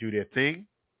going to do their thing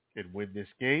and win this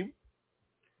game.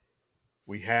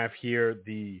 We have here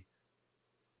the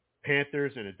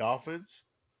Panthers and the Dolphins.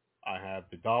 I have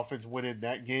the Dolphins winning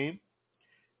that game.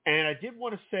 And I did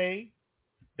want to say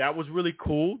that was really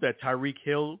cool that Tyreek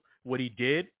Hill, what he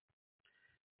did.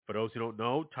 For those who don't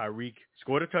know, Tyreek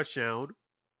scored a touchdown.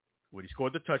 When he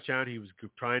scored the touchdown, he was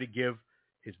trying to give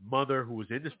his mother, who was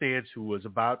in the stands, who was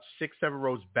about 6-7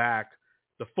 rows back,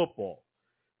 the football.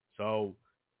 So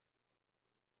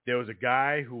there was a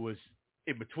guy who was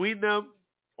in between them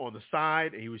on the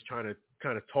side, and he was trying to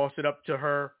kind of toss it up to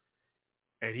her.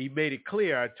 And he made it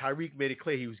clear, Tyreek made it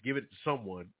clear he was giving it to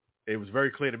someone. It was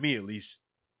very clear to me, at least.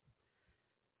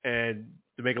 And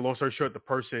to make a long story short, the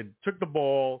person took the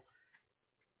ball,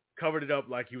 covered it up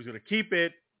like he was going to keep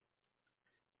it.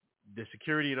 The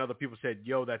security and other people said,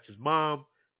 yo, that's his mom.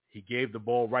 He gave the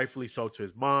ball rightfully so to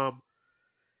his mom.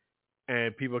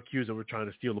 And people accused him of trying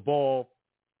to steal the ball.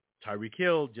 Tyreek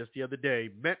Hill, just the other day,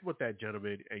 met with that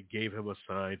gentleman and gave him a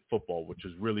signed football, which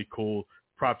was really cool.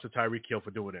 Props to Tyreek Hill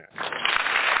for doing that.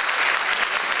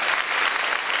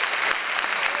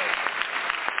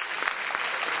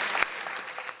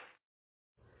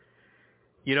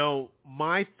 You know,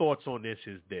 my thoughts on this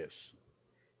is this.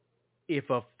 If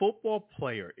a football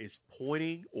player is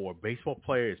pointing or a baseball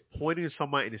player is pointing to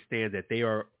somebody in the stand that they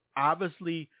are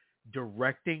obviously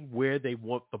directing where they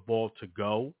want the ball to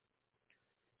go,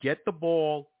 get the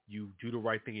ball, you do the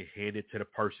right thing and hand it to the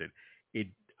person.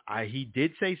 He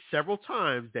did say several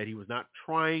times that he was not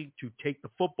trying to take the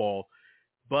football,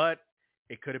 but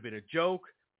it could have been a joke.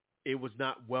 It was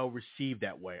not well received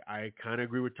that way. I kind of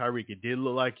agree with Tyreek. It did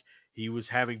look like he was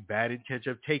having bad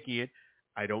intention of taking it.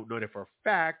 I don't know that for a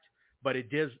fact, but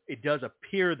it does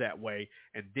appear that way.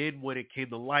 And then when it came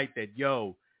to light that,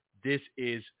 yo, this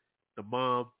is the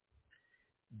mom,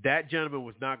 that gentleman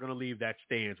was not going to leave that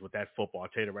stands with that football. I'll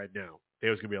tell you that right now.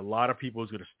 There's going to be a lot of people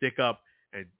who's going to stick up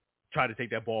and try to take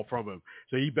that ball from him.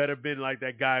 So he better have been like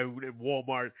that guy who in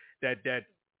Walmart, that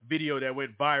video that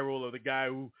went viral of the guy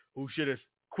who should have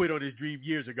quit on his dream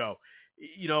years ago.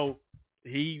 You know,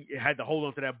 he had to hold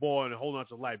on to that ball and hold on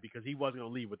to life because he wasn't going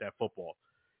to leave with that football.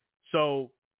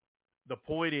 So the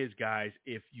point is, guys,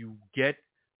 if you get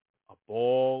a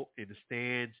ball in the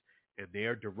stands and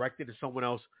they're directed to someone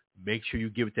else, make sure you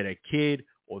give it to that kid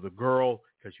or the girl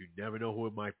because you never know who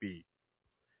it might be.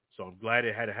 So I'm glad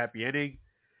it had a happy ending.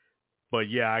 But,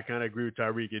 yeah, I kind of agree with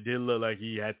Tyreek. It did look like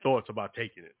he had thoughts about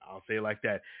taking it. I'll say it like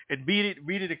that. And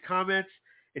reading the comments,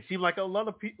 it seemed like a lot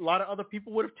of other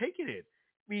people would have taken it.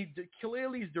 I mean,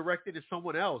 clearly he's directed to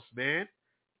someone else, man.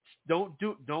 Don't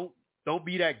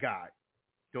be that guy.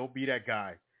 Don't be that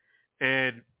guy.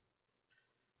 And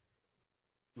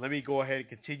let me go ahead and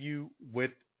continue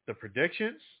with the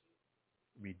predictions.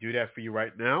 Let me do that for you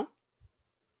right now.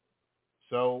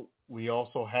 So we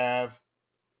also have,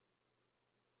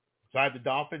 besides the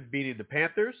Dolphins beating the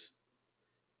Panthers,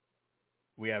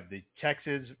 we have the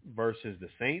Texans versus the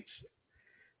Saints.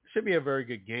 Should be a very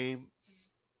good game.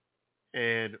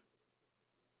 And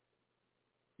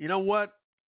you know what?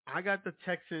 I got the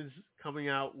Texans coming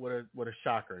out with a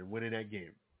shocker and winning that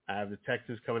game. I have the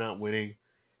Texans coming out winning.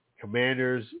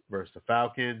 Commanders versus the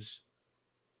Falcons.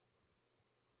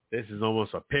 This is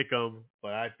almost a pick 'em,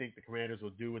 but I think the Commanders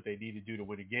will do what they need to do to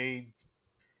win a game.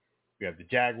 We have the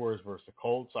Jaguars versus the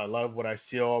Colts. I love what I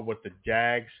saw with the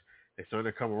Jags. They're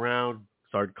starting to come around,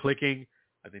 start clicking.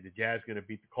 I think the Jazz are going to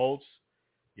beat the Colts.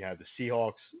 You have the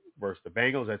Seahawks versus the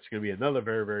Bengals. That's going to be another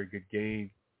very, very good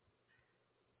game.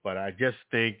 But I just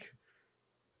think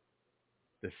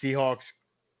the Seahawks,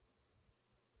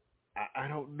 I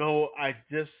don't know. I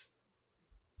just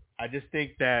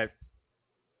think that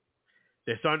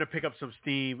they're starting to pick up some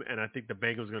steam, and I think the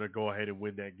Bengals are going to go ahead and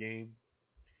win that game.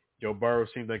 Joe Burrow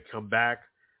seems like come back.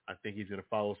 I think he's going to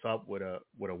follow us up with a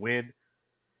win.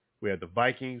 We have the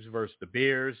Vikings versus the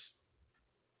Bears.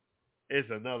 It's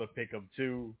another pick 'em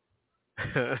too.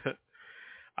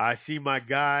 I see my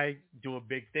guy doing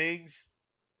big things,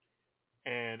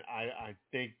 and I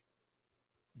think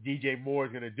DJ Moore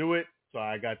is going to do it. So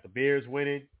I got the Bears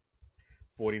winning.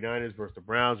 49ers versus the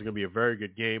Browns is going to be a very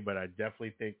good game, but I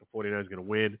definitely think the 49ers are going to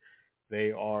win.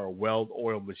 They are a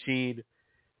well-oiled machine.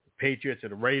 The Patriots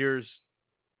and the Raiders,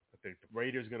 I think the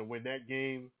Raiders are going to win that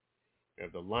game. We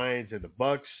have the Lions and the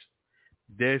Bucks.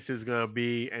 This is going to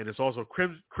be, and it's also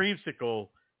creamsicle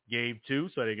game too,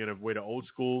 so they're going to wear the old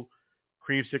school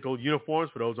creamsicle uniforms.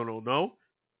 For those who don't know,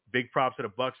 big props to the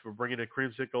Bucks for bringing the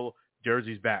creamsicle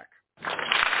jerseys back.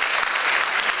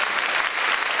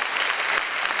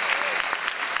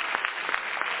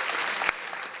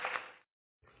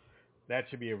 That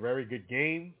should be a very good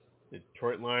game. The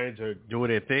Detroit Lions are doing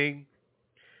their thing.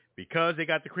 Because they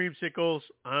got the creamsicles,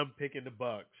 I'm picking the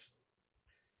Bucks.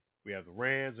 We have the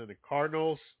Rams and the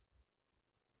Cardinals.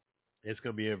 It's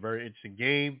going to be a very interesting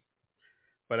game.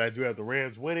 But I do have the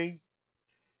Rams winning.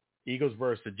 Eagles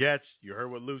versus the Jets. You heard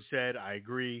what Lou said. I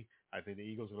agree. I think the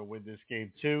Eagles are going to win this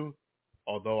game too.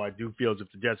 Although I do feel as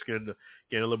if the Jets are going to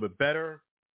get a little bit better.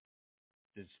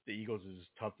 The Eagles is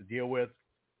tough to deal with.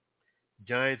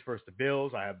 Giants versus the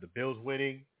Bills. I have the Bills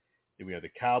winning. Then we have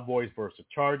the Cowboys versus the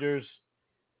Chargers.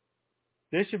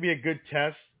 This should be a good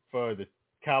test for the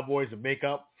Cowboys to make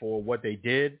up for what they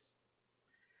did.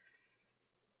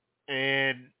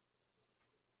 And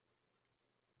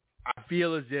I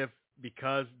feel as if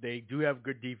because they do have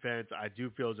good defense, I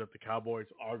do feel as if the Cowboys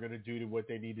are going to do what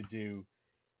they need to do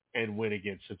and win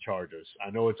against the Chargers. I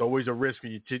know it's always a risk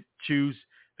when you choose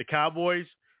the Cowboys,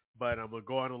 but I'm going to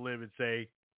go on a limb and say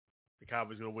the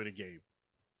Cowboys are going to win a game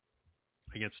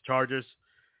against the Chargers.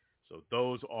 So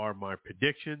those are my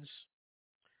predictions.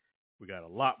 We got a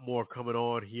lot more coming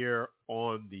on here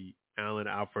on the Alan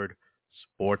Alford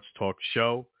Sports Talk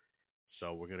Show.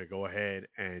 So we're going to go ahead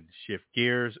and shift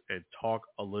gears and talk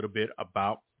a little bit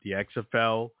about the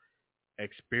XFL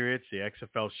experience, the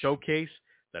XFL Showcase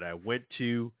that I went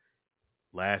to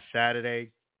last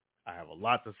Saturday. I have a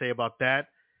lot to say about that.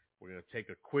 We're going to take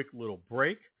a quick little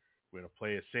break. We're going to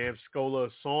play a Sam Scola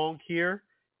song here,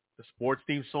 the sports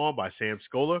theme song by Sam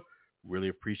Scola. Really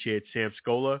appreciate Sam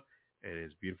Scola and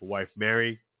his beautiful wife,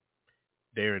 Mary,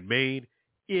 there in Maine.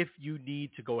 If you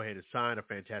need to go ahead and sign a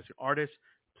fantastic artist,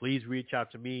 please reach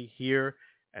out to me here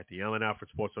at the Alan Alford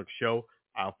Sports Talk Show.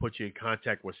 I'll put you in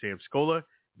contact with Sam Scola.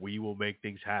 We will make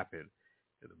things happen.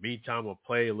 In the meantime, we'll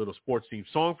play a little sports theme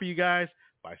song for you guys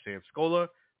by Sam Scola.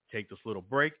 Take this little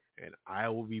break, and I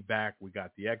will be back. We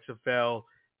got the XFL,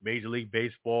 Major League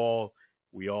Baseball.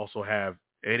 We also have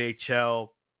NHL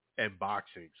and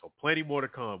boxing. So plenty more to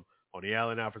come on the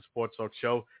Alan Alford Sports Talk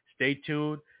Show. Stay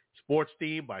tuned. Sports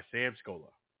theme by Sam Scola.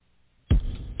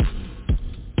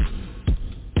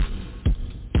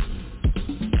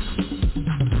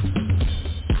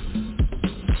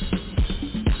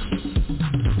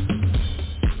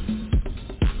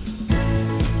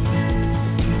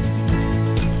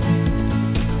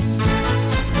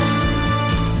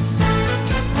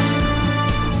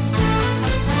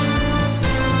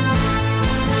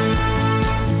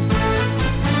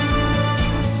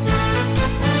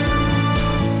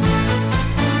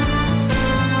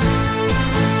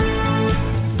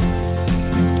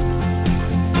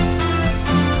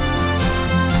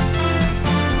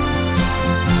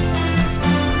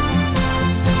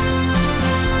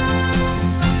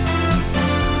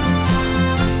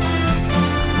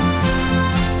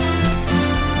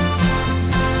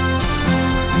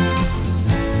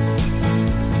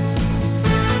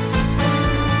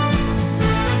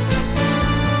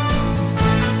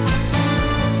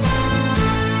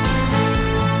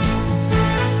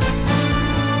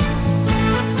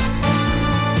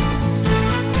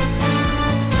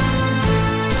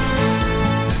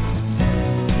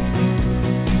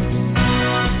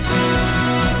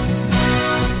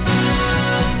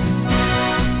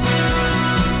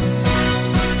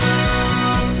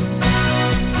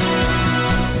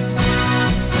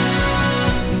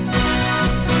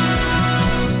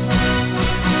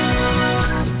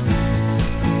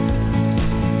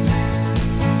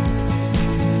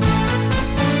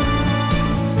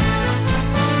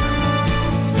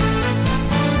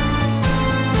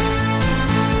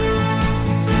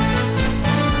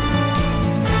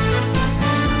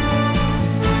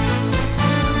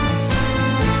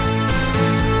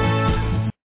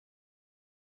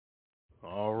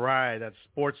 That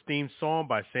sports theme song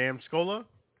by Sam Scola.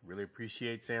 Really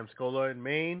appreciate Sam Scola in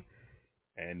Maine.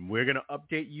 And we're going to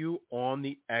update you on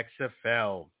the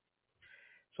XFL.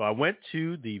 So I went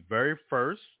to the very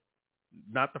first,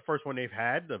 not the first one they've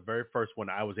had, the very first one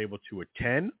I was able to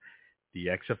attend, the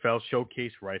XFL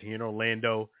Showcase right here in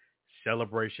Orlando,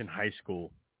 Celebration High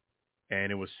School.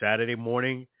 And it was Saturday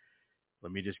morning.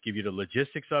 Let me just give you the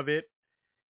logistics of it.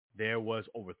 There was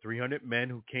over 300 men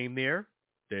who came there.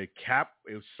 The cap,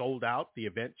 it was sold out. The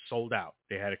event sold out.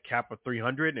 They had a cap of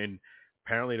 300, and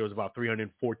apparently there was about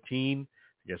 314.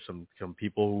 I guess some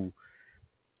people who,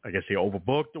 I guess they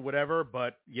overbooked or whatever.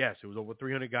 But yes, it was over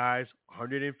 300 guys,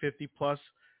 150 plus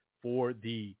for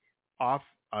the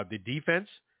defense,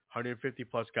 150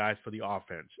 plus guys for the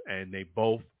offense, and they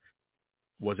both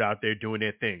was out there doing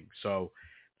their thing. So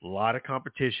a lot of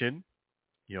competition,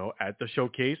 at the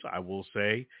showcase. I will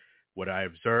say what I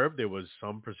observed, there was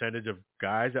some percentage of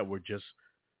guys that were just,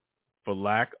 for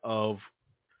lack of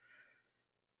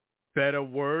better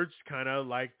words, kind of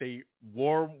like the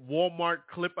Walmart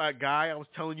clip guy I was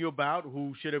telling you about,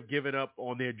 who should have given up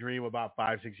on their dream about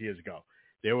 5-6 years ago.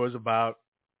 There was about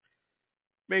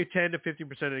maybe 10 to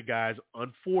 15% of the guys,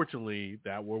 unfortunately,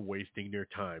 that were wasting their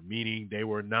time, meaning they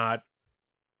were not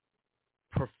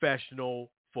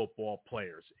professional football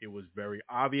players. It was very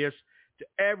obvious to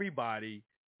everybody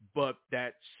but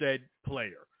that said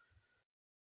player.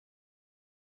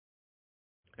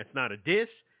 That's not a diss.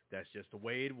 That's just the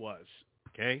way it was.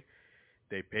 Okay?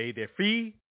 They paid their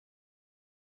fee,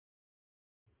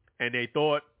 and they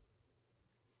thought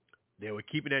they were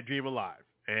keeping that dream alive.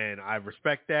 And I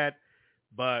respect that.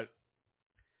 But,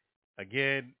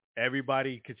 again,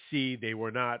 everybody could see they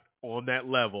were not on that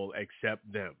level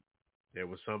except them. There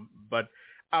was some, but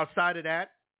outside of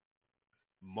that,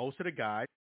 most of the guys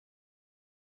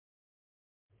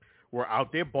were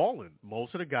out there balling.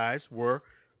 Most of the guys were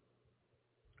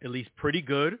at least pretty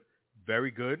good,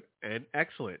 very good, and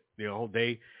excellent. There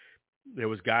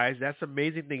was guys. That's the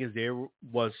amazing thing is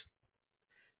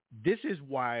this is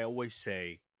why I always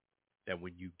say that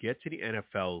when you get to the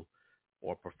NFL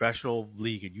or professional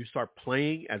league and you start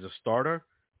playing as a starter,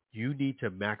 you need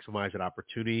to maximize that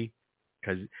opportunity,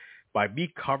 because by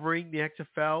me covering the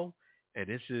XFL, and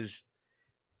it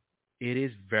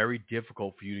is very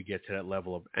difficult for you to get to that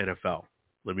level of NFL.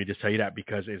 Let me just tell you that,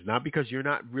 because it's not because you're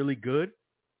not really good.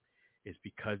 It's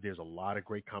because there's a lot of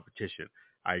great competition.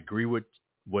 I agree with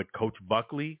what Coach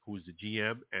Buckley, who's the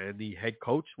GM and the head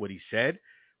coach, what he said,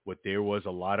 there was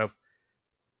a lot of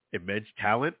immense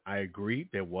talent. I agree.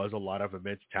 There was a lot of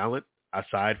immense talent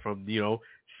aside from,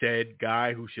 said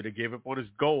guy who should have given up on his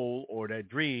goal or that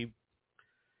dream.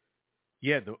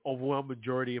 Yeah, the overwhelming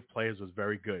majority of players was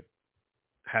very good.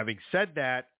 Having said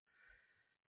that,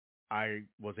 I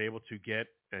was able to get,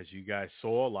 as you guys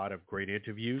saw, a lot of great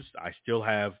interviews. I still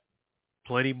have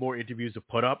plenty more interviews to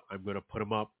put up. I'm going to put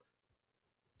them up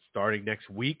starting next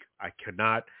week. I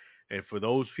cannot. And for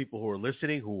those people who are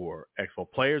listening who are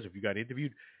XFL players, if you got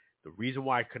interviewed, the reason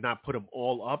why I could not put them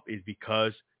all up is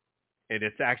because, and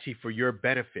it's actually for your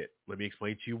benefit. Let me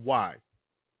explain to you why.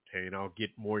 Okay, and I'll get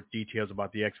more details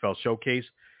about the XFL Showcase.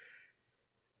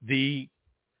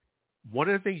 One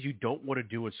of the things you don't want to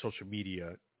do in social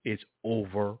media is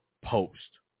overpost.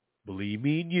 Believe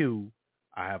me and you,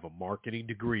 I have a marketing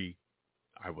degree.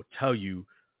 I will tell you,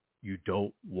 you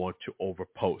don't want to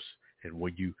overpost. And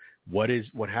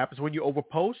what happens when you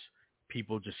overpost?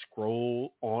 People just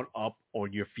scroll on up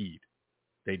on your feed.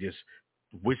 They just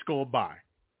whisk on by.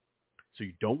 So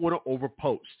you don't want to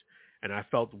overpost. And I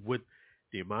felt with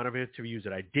the amount of interviews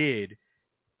that I did,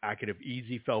 I could have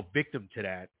easily fell victim to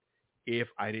that if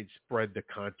I didn't spread the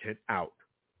content out.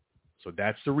 So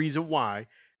that's the reason why.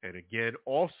 And again,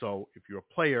 also, if you're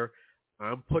a player,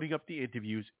 I'm putting up the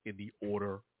interviews in the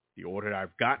order. The order that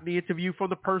I've gotten the interview from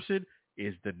the person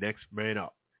is the next man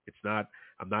up.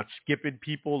 I'm not skipping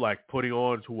people like putting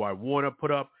on who I want to put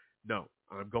up. No,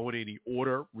 I'm going in the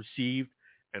order received,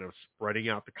 and I'm spreading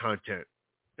out the content.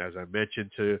 As I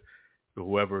mentioned to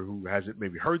whoever who hasn't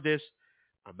maybe heard this,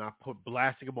 I'm not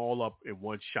blasting them all up in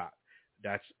one shot.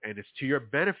 And it's to your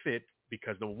benefit,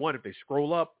 because number one, if they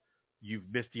scroll up, you've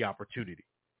missed the opportunity.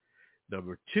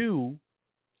 Number two,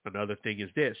 another thing is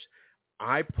this.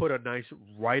 I put a nice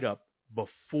write-up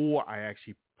before I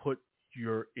actually put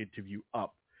your interview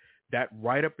up. That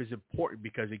write-up is important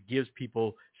because it gives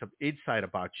people some insight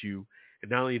about you.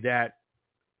 And not only that,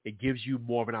 it gives you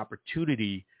more of an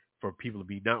opportunity for people to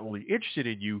be not only interested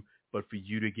in you, but for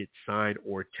you to get signed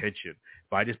or attention.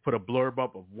 If I just put a blurb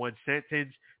up of one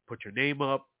sentence, put your name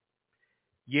up,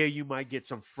 yeah, you might get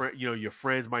some your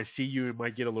friends might see you and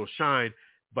might get a little shine,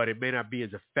 but it may not be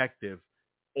as effective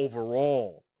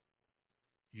overall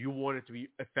You want it to be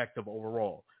effective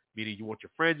overall, meaning you want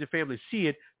your friends and family to see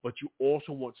it, but you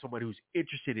also want somebody who's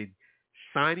interested in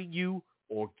signing you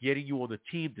or getting you on the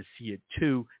team to see it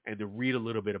too and to read a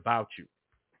little bit about you.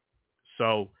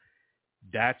 So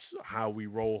that's how we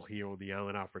roll here on the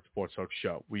Alan Alfred Sports Talk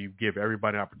Show. We give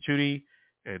everybody an opportunity,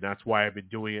 and that's why I've been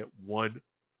doing it one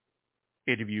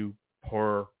interview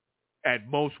per, at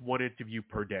most one interview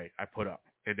per day I put up.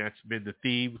 And that's been the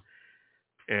theme.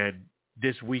 And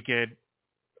this weekend,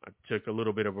 I took a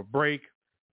little bit of a break,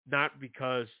 not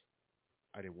because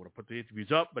I didn't want to put the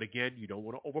interviews up, but again, you don't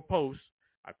want to overpost.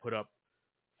 I put up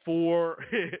 4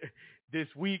 this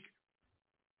week.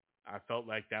 I felt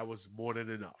like that was more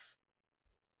than enough.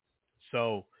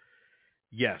 So,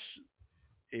 yes,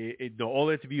 all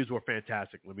the interviews were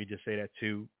fantastic. Let me just say that,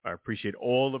 too. I appreciate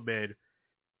all the men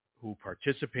who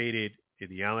participated in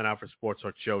the Alan Alfred Sports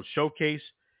Talk Show Showcase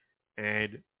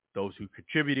and those who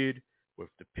contributed with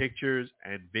the pictures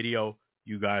and video.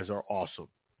 You guys are awesome.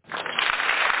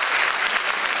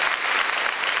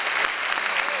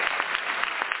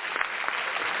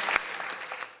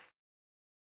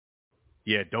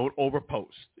 Yeah, don't overpost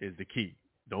is the key.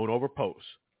 Don't overpost.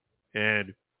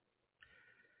 And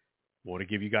want to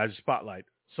give you guys a spotlight.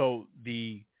 So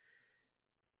the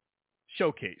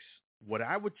showcase, what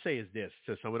I would say is this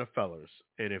to some of the fellas,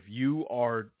 and if you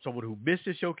are someone who missed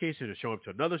a showcase and is showing up to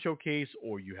another showcase,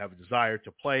 or you have a desire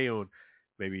to play on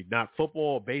maybe not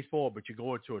football or baseball, but you're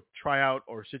going to a tryout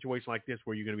or a situation like this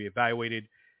where you're going to be evaluated,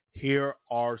 here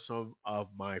are some of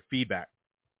my feedback.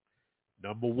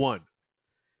 Number one,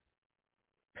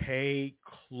 pay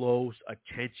close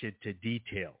attention to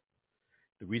detail.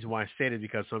 The reason why I say it is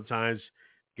because sometimes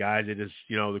guys, it is,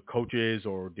 the coaches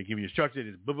or they give you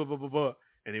instructions, it's blah, blah, blah, blah, blah,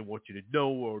 and they want you to know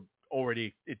or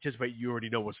already anticipate you already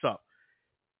know what's up.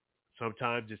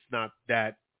 Sometimes it's not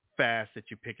that fast that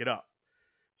you pick it up.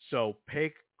 So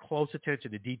pay close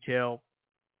attention to detail.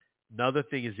 Another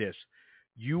thing is this.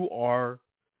 You are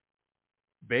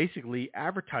basically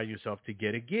advertising yourself to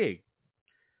get a gig.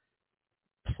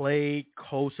 Pay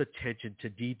close attention to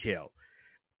detail.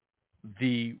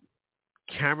 The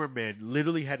cameraman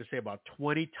literally had to say about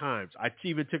 20 times. I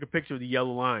even took a picture of the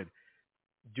yellow line.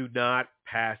 Do not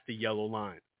pass the yellow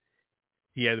line.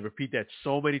 He had to repeat that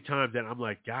so many times that I'm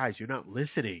like, guys, you're not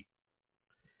listening.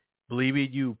 Believe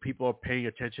me, people are paying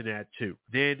attention to that too.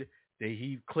 Then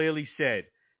he clearly said,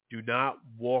 do not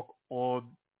walk on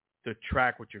the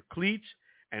track with your cleats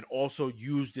and also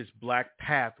use this black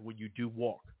path when you do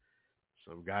walk.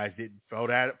 Some guys didn't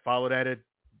follow that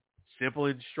simple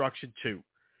instruction too.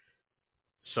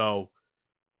 So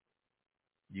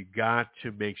you got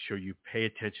to make sure you pay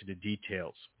attention to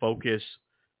details, focus,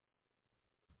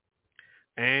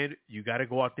 and you got to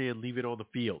go out there and leave it on the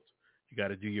field. You got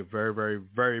to do your very, very,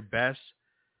 very best.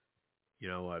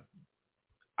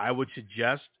 I would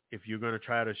suggest if you're going to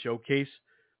try out a showcase,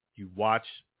 you watch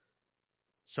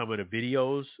some of the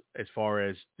videos as far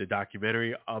as the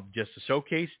documentary of just the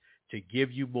showcase to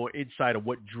give you more insight on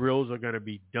what drills are going to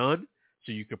be done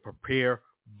so you can prepare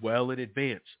well in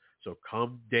advance. So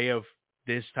come day of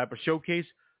this type of showcase,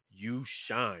 you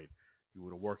shine. You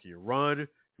want to work on your run.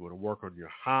 You want to work on your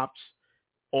hops,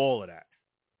 all of that.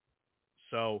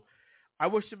 So I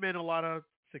wish the men a lot of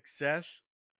success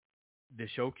this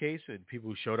showcase and people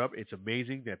who showed up. It's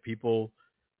amazing that people,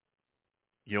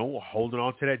 holding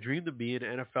on to that dream to be an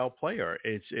NFL player.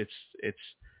 It's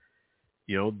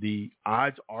the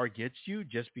odds are against you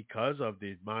just because of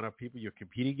the amount of people you're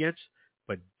competing against,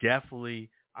 but definitely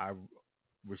I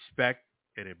respect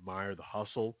and admire the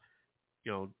hustle.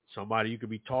 Somebody you could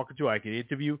be talking to, I can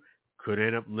interview, could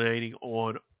end up landing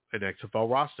on an XFL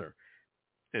roster.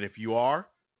 And if you are,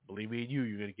 believe me,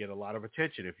 you're going to get a lot of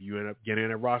attention. If you end up getting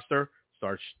in a roster,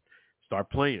 start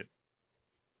playing.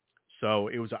 So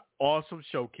it was an awesome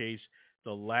showcase.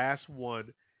 The last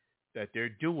one that they're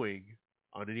doing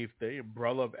underneath the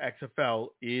umbrella of XFL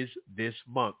is this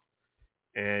month,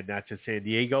 and that's in San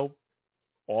Diego.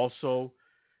 Also,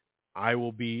 I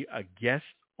will be a guest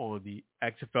on the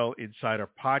XFL Insider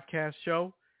podcast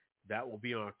show. That will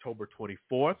be on October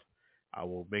 24th. I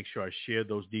will make sure I share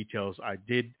those details. I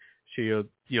did share,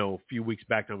 a few weeks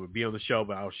back that I'm going to be on the show,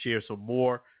 but I'll share some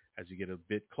more as we get a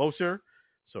bit closer.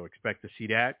 So expect to see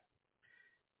that.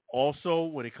 Also,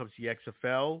 when it comes to the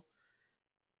XFL,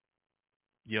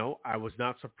 I was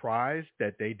not surprised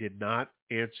that they did not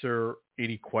answer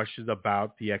any questions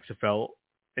about the XFL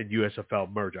and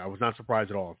USFL merger. I was not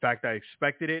surprised at all. In fact, I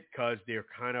expected it because they're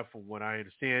kind of, from what I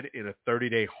understand, in a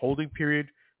 30-day holding period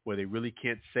where they really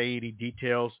can't say any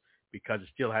details because it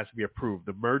still has to be approved.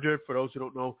 The merger, for those who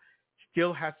don't know,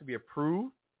 still has to be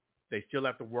approved. They still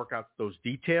have to work out those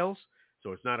details.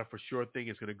 So it's not a for sure thing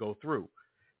it's going to go through.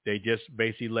 They just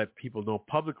basically let people know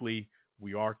publicly,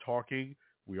 we are talking,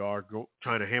 we are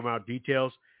trying to hammer out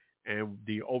details, and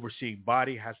the overseeing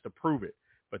body has to prove it.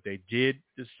 But they did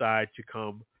decide to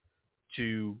come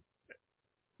to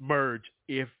merge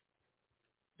if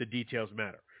the details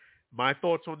matter. My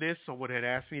thoughts on this, someone had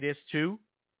asked me this too,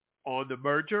 on the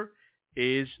merger,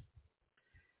 is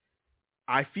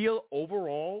I feel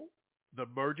overall the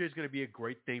merger is going to be a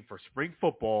great thing for spring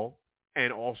football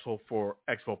and also for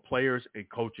XFL players and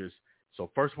coaches. So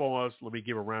first of all, let me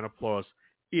give a round of applause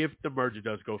if the merger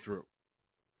does go through.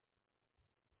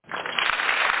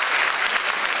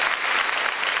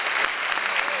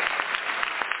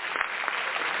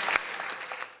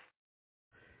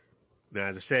 Now,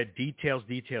 as I said, details,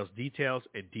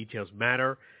 and details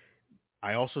matter.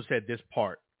 I also said this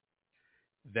part,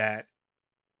 that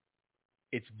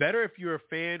it's better if you're a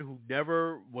fan who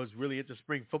never was really into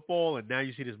spring football and now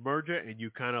you see this merger and you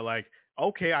kind of like,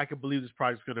 okay, I can believe this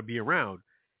product's going to be around.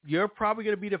 You're probably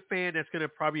going to be the fan that's going to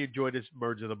probably enjoy this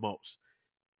merger the most.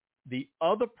 The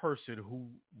other person who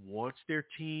wants their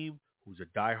team, who's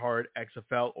a diehard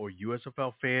XFL or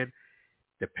USFL fan,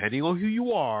 depending on who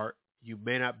you are, you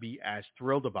may not be as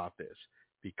thrilled about this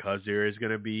because there is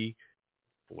going to be,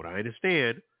 from what I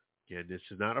understand, again, this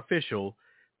is not official,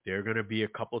 there are going to be a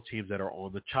couple of teams that are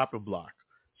on the chopping block.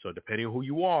 So depending on who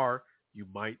you are, you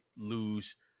might lose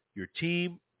your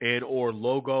team and or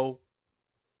logo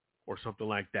or something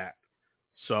like that.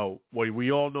 So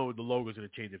we all know the logo is going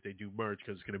to change if they do merge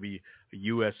because it's going to be a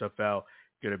USFL,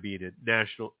 going to be the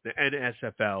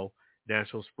NSFL,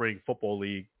 National Spring Football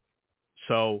League.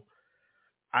 So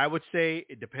I would say,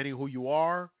 depending who you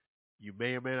are, you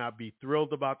may or may not be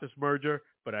thrilled about this merger,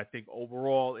 but I think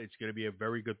overall it's going to be a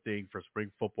very good thing for spring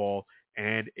football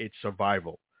and its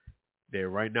survival. They're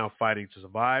right now fighting to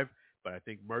survive, but I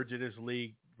think merging this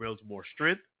league builds more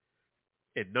strength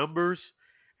in numbers,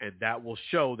 and that will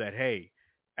show that, hey,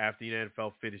 after the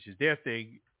NFL finishes their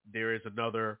thing, there is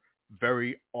another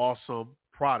very awesome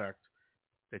product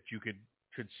that you can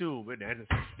consume, and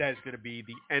that is going to be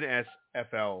the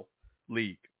NSFL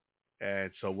League.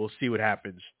 And so we'll see what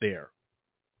happens there.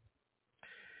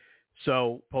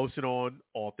 So posted on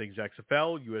all things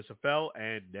XFL, USFL,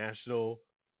 and National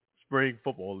Spring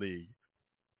Football League.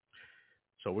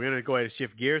 So we're going to go ahead and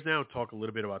shift gears now and talk a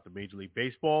little bit about the Major League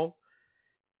Baseball.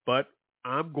 But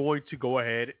I'm going to go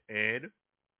ahead and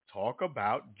talk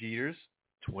about Jeter's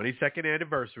 22nd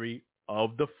anniversary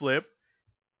of the flip.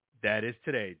 That is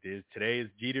today. Today is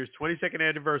Jeter's 22nd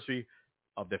anniversary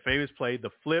of the famous play,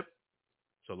 the flip.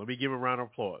 So let me give him a round of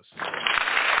applause.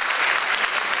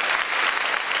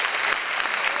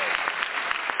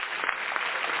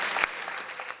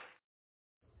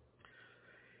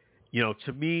 You know,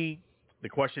 to me, the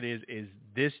question is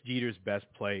this Jeter's best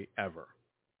play ever?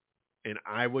 And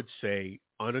I would say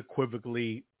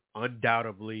unequivocally,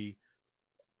 undoubtedly,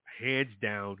 hands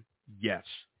down, yes.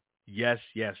 Yes,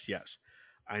 yes, yes.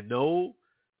 I know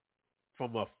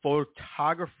from a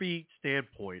photography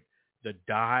standpoint, the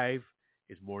dive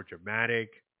is more dramatic.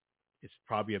 It's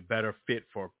probably a better fit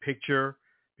for a picture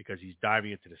because he's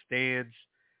diving into the stands,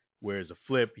 whereas a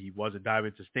flip, he wasn't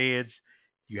diving into stands.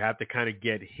 You have to kind of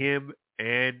get him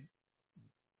and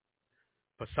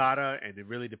Posada, and it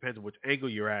really depends on which angle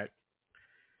you're at.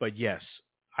 But yes,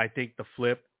 I think the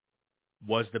flip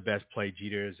was the best play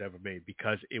Jeter has ever made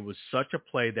because it was such a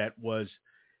play that was,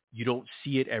 you don't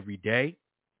see it every day.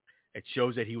 It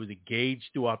shows that he was engaged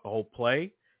throughout the whole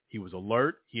play. He was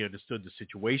alert. He understood the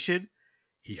situation.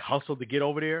 He hustled to get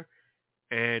over there.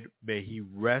 And may he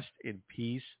rest in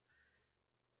peace.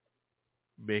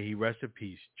 May he rest in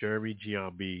peace. Jeremy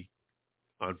Giambi,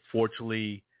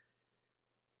 unfortunately,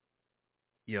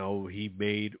 you know, he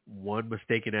made one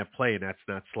mistake in that play, and that's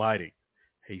not sliding.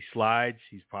 He slides.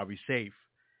 He's probably safe.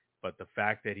 But the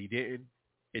fact that he didn't,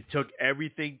 it took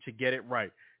everything to get it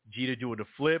right. Jeter doing the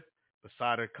flip,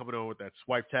 Posada coming on with that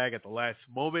swipe tag at the last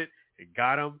moment and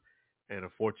got him. And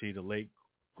unfortunately, the late,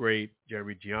 great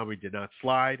Jeremy Giambi did not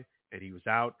slide, and he was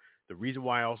out. The reason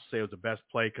why I also say it was the best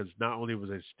play, because not only was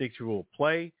it an instinctual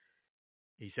play,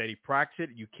 he said he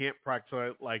practiced it. You can't practice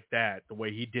it like that, the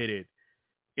way he did it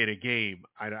in a game.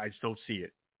 I just don't see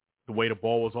it. The way the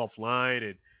ball was offline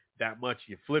and that much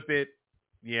you flip it,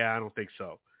 yeah, I don't think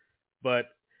so. But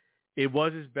it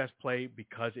was his best play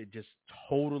because it just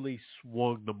totally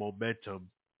swung the momentum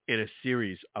in a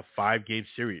series, a 5-game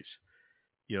series.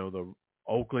 You know, the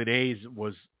Oakland A's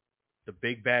was the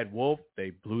big bad wolf.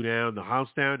 They blew down the house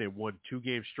down. They won 2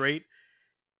 games straight.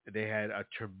 And they had a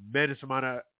tremendous amount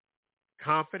of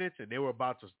confidence, and they were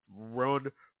about to run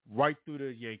right through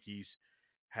the Yankees.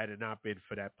 had it not been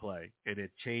for that play. And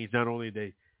it changed not only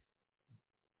the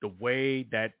way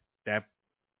that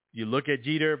you look at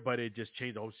Jeter, but it just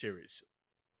changed the whole series.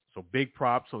 So big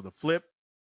props on the flip.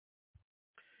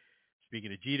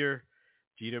 Speaking of Jeter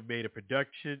made a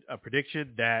prediction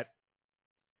that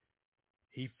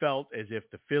he felt as if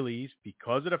the Phillies,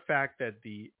 because of the fact that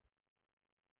the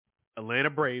Atlanta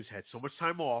Braves had so much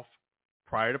time off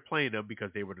prior to playing them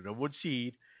because they were the number 1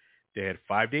 seed, they had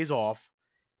 5 days off.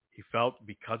 He felt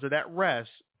because of that rest,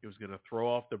 it was going to throw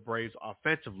off the Braves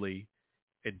offensively.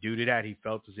 And due to that, he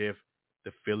felt as if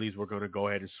the Phillies were going to go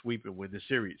ahead and sweep and win the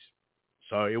series.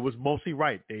 So it was mostly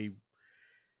right. They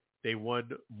won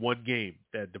 1 game,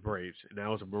 the Braves, and that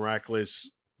was a miraculous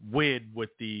win with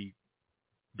the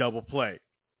double play.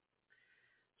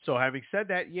 So having said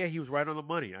that, yeah, he was right on the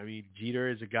money. I mean, Jeter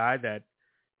is a guy that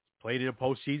played in the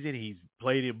postseason. He's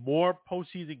played in more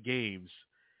postseason games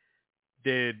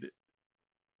than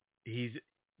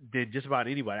just about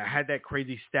anybody. I had that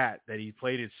crazy stat that he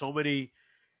played in so many.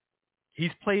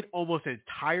 He's played almost an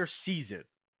entire season.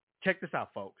 Check this out,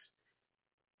 folks.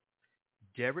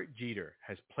 Derek Jeter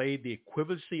has played the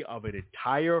equivalency of an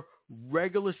entire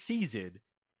regular season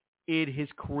in his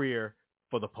career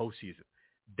for the postseason.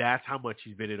 That's how much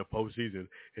he's been in a postseason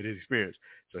in his experience.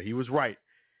 So he was right.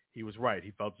 He was right.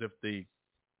 He felt as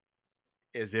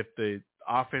if the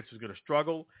offense was going to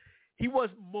struggle. He was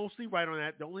mostly right on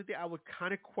that. The only thing I would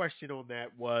kind of question on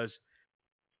that was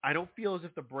I don't feel as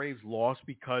if the Braves lost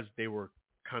because they were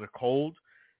kind of cold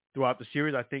throughout the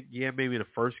series. I think, yeah, maybe in the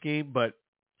first game, but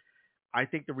I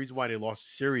think the reason why they lost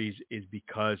the series is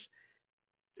because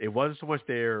it wasn't so much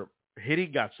their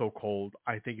hitting got so cold.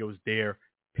 I think it was their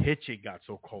pitching got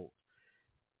so cold.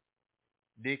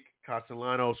 Nick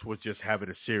Castellanos was just having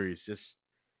a series.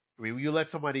 When you let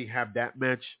somebody have that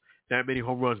many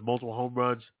home runs, multiple home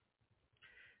runs,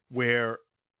 where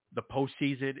the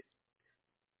postseason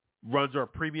runs are a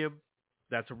premium,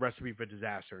 that's a recipe for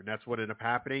disaster, and that's what ended up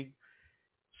happening.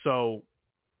 So,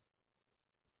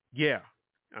 yeah,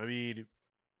 I mean,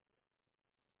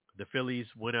 the Phillies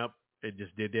went up and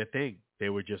just did their thing. They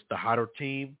were just the hotter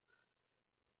team.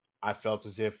 I felt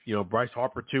as if, Bryce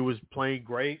Harper, too, was playing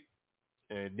great,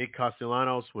 and Nick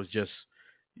Castellanos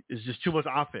it's just too much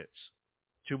offense,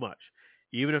 too much.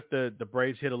 Even if the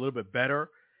Braves hit a little bit better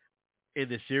in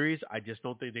the series, I just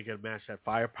don't think they can match that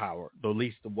firepower, at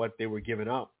least what they were giving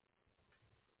up.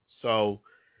 So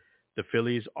the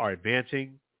Phillies are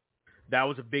advancing. That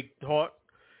was a big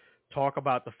talk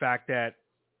about the fact that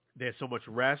there's so much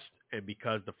rest, and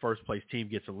because the first place team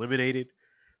gets eliminated.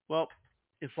 Well,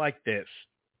 it's like this.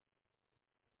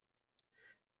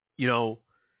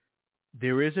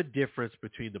 There is a difference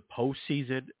between the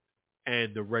postseason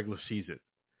and the regular season.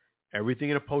 Everything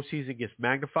in the postseason gets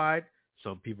magnified.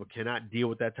 Some people cannot deal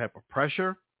with that type of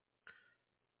pressure.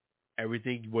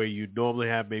 Everything where you normally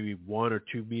have maybe 1 or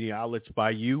 2 media outlets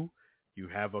by you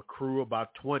have a crew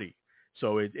about 20.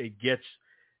 So it gets,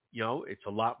 it's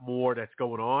a lot more that's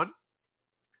going on.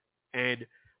 And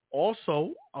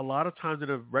also, a lot of times in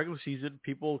the regular season,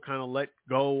 people kind of let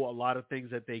go a lot of things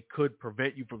that they could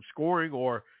prevent you from scoring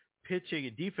or pitching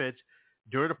and defense.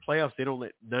 During the playoffs, they don't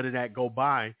let none of that go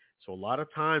by. So a lot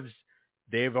of times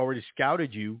they've already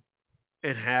scouted you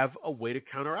and have a way to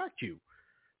counteract you.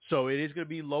 So it is going to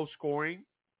be low scoring,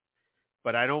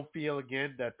 but I don't feel,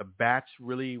 again, that the bats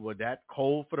really were that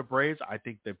cold for the Braves. I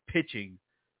think the pitching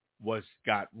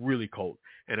got really cold.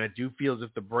 And I do feel as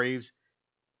if the Braves,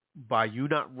 by you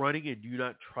not running and you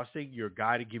not trusting your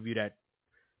guy to give you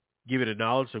the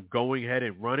knowledge of going ahead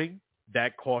and running,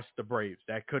 that cost the Braves.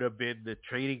 That could have been the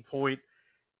training point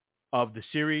of the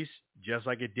series, just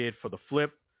like it did for the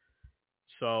flip.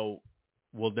 So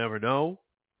we'll never know.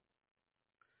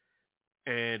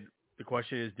 And the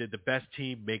question is, did the best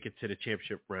team make it to the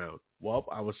championship round? Well,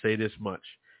 I will say this much.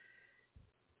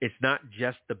 It's not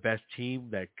just the best team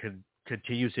that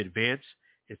continues to advance.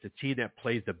 It's the team that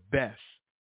plays the best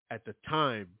at the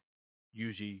time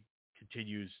usually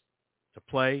continues to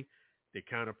play. The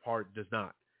counterpart does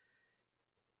not.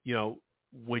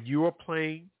 When you are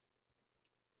playing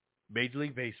Major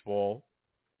League Baseball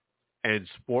and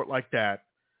sport like that,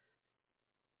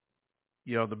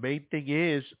 the main thing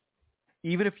is,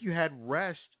 even if you had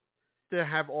rest, to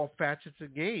have all facets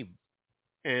of the game.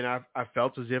 And I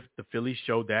felt as if the Phillies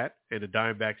showed that, and the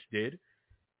Diamondbacks did.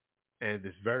 And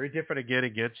it's very different, again,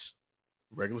 against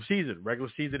regular season.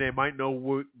 Regular season, they might know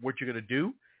what you're going to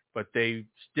do, but they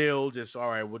still just, all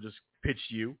right, we'll just pitch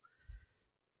to you.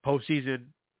 Postseason,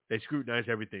 they scrutinize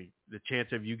everything. The chance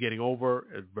of you getting over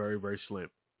is very, very slim.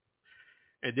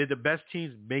 And did the best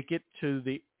teams make it to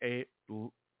the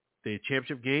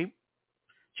championship game?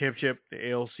 championship, the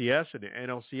ALCS and the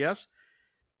NLCS,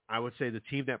 I would say the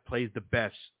team that plays the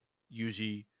best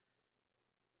usually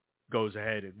goes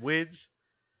ahead and wins.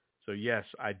 So, yes,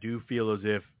 I do feel as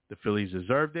if the Phillies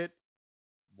deserved it,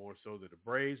 more so than the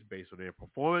Braves based on their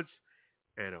performance.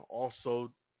 And I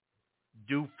also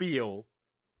do feel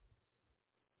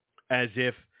as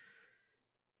if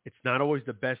it's not always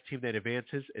the best team that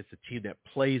advances. It's the team that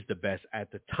plays the best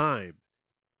at the time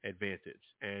advances.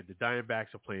 And the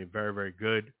Diamondbacks are playing very, very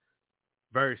good,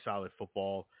 very solid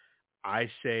football. I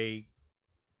say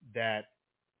that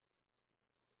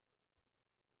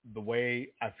the way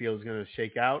I feel is going to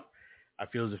shake out, I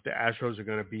feel as if the Astros are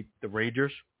going to beat the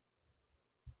Rangers.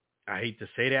 I hate to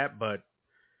say that, but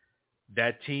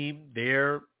that team,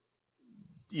 they're,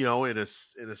 in a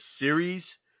series,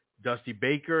 Dusty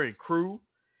Baker and crew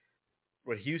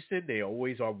with Houston, they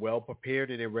always are well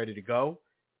prepared and they're ready to go.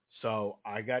 So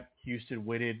I got Houston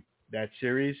winning that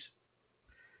series.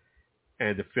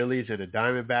 And the Phillies and the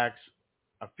Diamondbacks,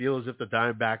 I feel as if the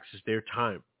Diamondbacks is their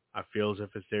time. I feel as if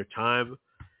it's their time.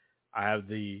 I have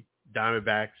the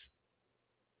Diamondbacks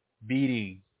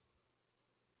beating.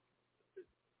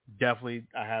 Definitely,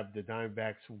 I have the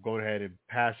Diamondbacks going ahead and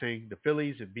passing the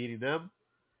Phillies and beating them.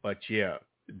 But, yeah,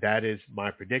 that is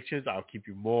my predictions. I'll keep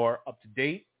you more up to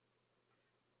date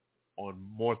on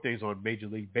more things on Major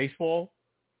League Baseball.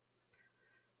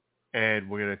 And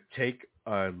we're going to take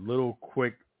a little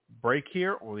quick break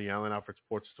here on the Allen Alfred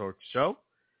Sports Talk Show.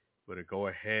 We're going to go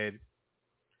ahead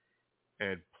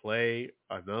and play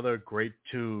another great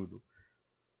tune.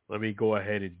 Let me go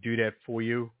ahead and do that for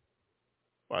you.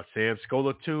 A Sam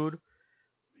Scola tune.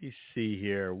 Let me see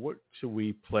here. What should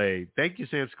we play? Thank you,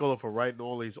 Sam Scola, for writing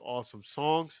all these awesome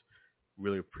songs.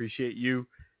 Really appreciate you.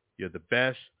 You're the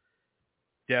best.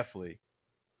 Definitely.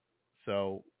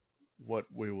 So what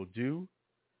we will do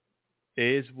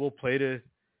is we'll play the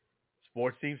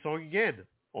sports theme song again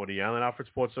on the Allen Alfred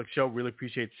Sports Talk Show. Really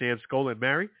appreciate Sam Scola and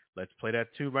Mary. Let's play that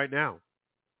tune right now.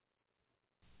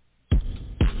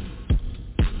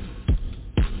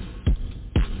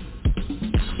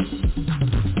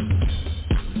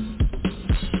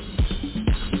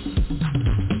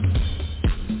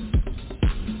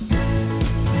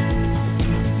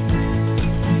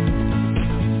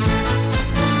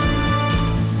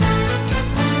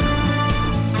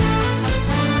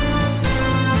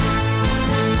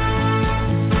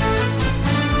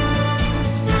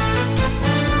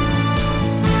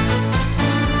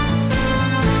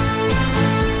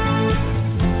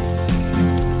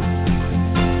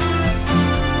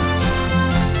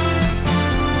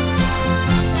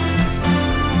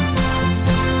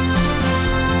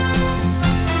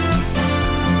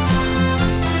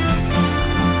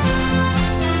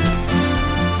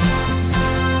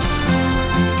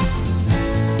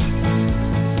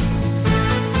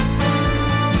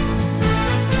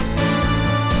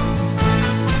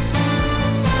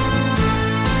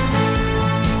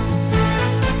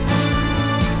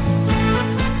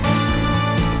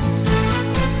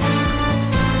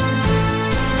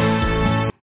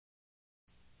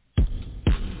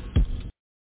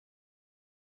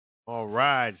 All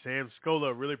right, Sam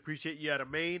Scola, really appreciate you out of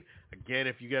Maine. Again,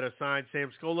 if you got to sign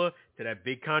Sam Scola to that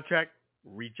big contract,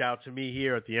 reach out to me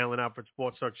here at the Allen Alfred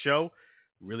Sports Talk Show.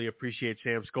 Really appreciate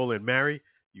Sam Scola and Mary.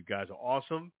 You guys are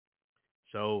awesome.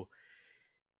 So,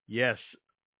 yes,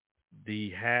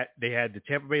 they had the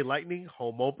Tampa Bay Lightning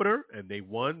home opener, and they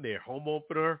won their home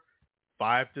opener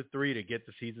 5-3 to get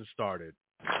the season started.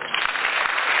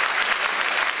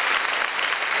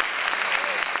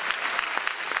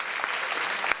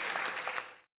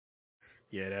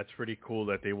 Yeah, that's pretty cool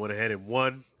that they went ahead and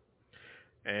won.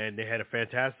 And they had a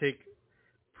fantastic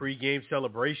pregame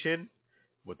celebration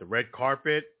with the red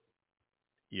carpet.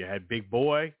 You had Big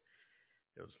Boy.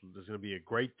 There's going to be a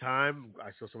great time.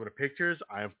 I saw some of the pictures.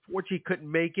 I unfortunately couldn't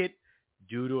make it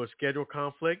due to a schedule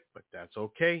conflict, but that's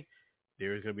okay.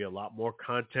 There is going to be a lot more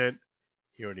content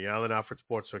here on the Allen Alfred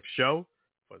Sports Talk Show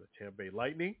for the Tampa Bay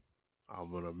Lightning. I'm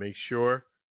going to make sure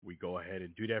we go ahead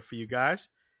and do that for you guys.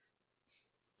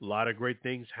 A lot of great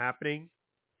things happening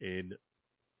in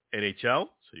NHL,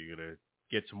 so you're going to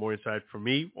get some more insight from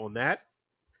me on that.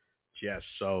 Yes,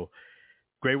 so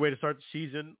great way to start the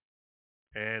season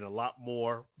and a lot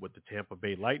more with the Tampa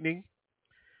Bay Lightning.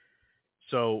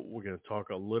 So we're going to talk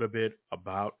a little bit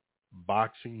about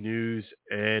boxing news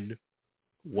and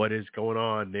what is going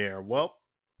on there. Well,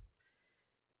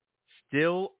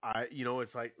 still,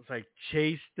 it's like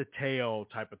chase the tail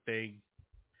type of thing.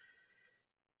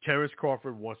 Terrence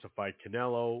Crawford wants to fight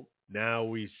Canelo. Now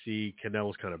we see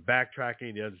Canelo's kind of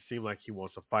backtracking. It doesn't seem like he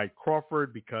wants to fight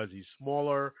Crawford because he's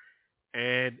smaller,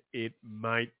 and it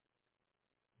might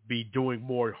be doing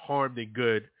more harm than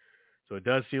good. So it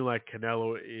does seem like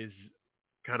Canelo is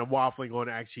kind of waffling on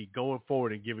actually going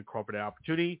forward and giving Crawford an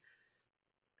opportunity.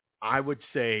 I would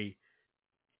say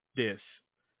this.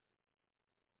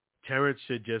 Terrence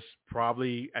should just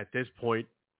probably, at this point,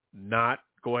 not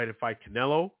go ahead and fight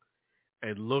Canelo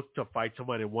and look to fight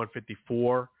someone at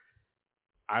 154.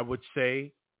 I would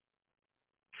say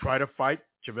try to fight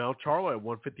Jermell Charlo at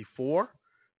 154,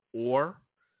 or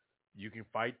you can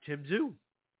fight Tim Tszyu.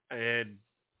 And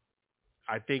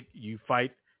I think you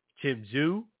fight Tim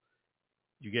Tszyu,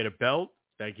 you get a belt.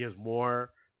 That gives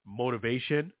more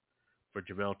motivation for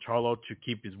Jermell Charlo to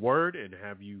keep his word and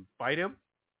have you fight him.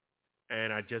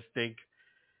 And I just think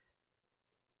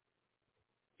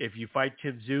if you fight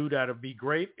Tim Tszyu, that would be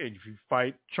great. And if you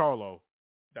fight Charlo,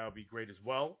 that would be great as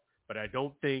well. But I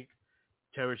don't think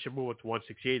Terrence should move up to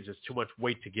 168. It's just too much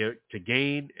weight to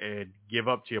gain and give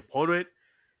up to your opponent.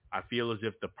 I feel as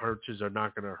if the punches are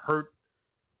not going to hurt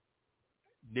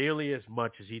nearly as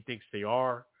much as he thinks they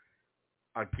are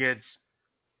against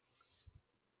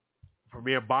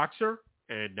premier boxer.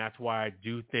 And that's why I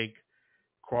do think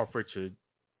Crawford should,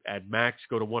 at max,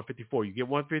 go to 154. You get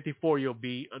 154, you'll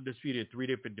be undisputed in 3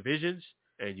 different divisions,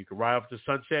 and you can ride off the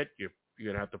sunset. You're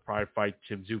going to have to probably fight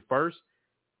Tim Tszyu first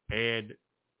and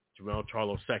Jermell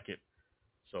Charlo second.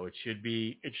 So it should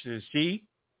be interesting to see.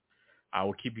 I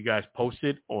will keep you guys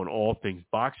posted on all things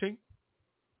boxing.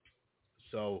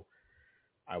 So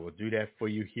I will do that for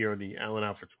you here on the Allen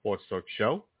Alfred Sports Talk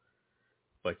Show.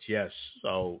 But yes,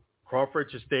 so Crawford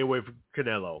should stay away from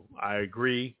Canelo. I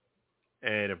agree.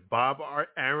 And if Bob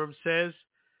Arum says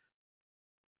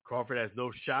Crawford has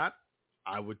no shot,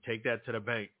 I would take that to the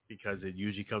bank because it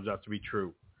usually comes out to be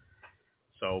true.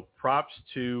 So props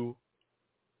to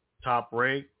Top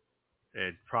Rank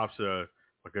and props to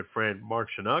my good friend Mark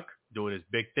Chinook doing his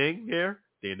big thing here,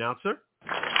 the announcer.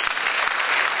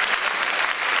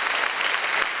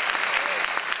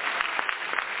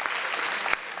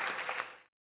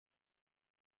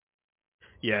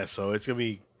 Yeah, so it's going to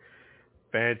be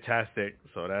fantastic.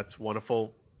 So that's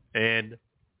wonderful. And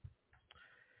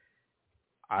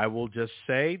I will just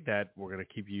say that we're going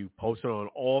to keep you posted on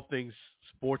all things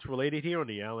sports related here on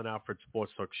the Allen Alfred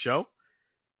Sports Talk Show.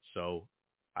 So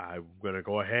I'm going to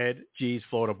go ahead. G's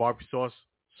Florida Barbecue Sauce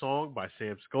song by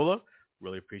Sam Scola.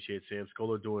 Really appreciate Sam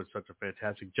Scola doing such a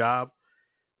fantastic job.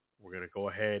 We're going to go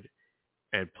ahead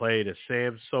and play the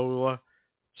Sam Scola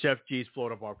Chef G's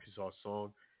Florida Barbecue Sauce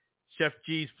song. Chef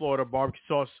G's Florida Barbecue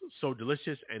Sauce, so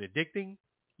delicious and addicting.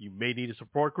 You may need a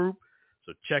support group.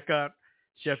 So check out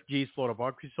Chef G's Florida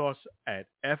Barbecue Sauce at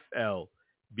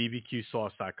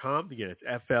flbbqsauce.com. Again, it's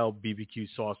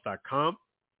flbbqsauce.com.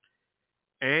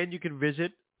 And you can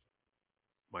visit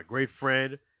my great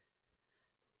friend,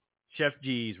 Chef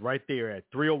G's, right there at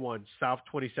 301 South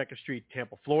 22nd Street,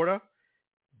 Tampa, Florida.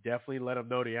 Definitely let them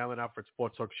know the Allen Alfred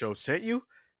Sports Talk Show sent you.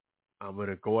 I'm going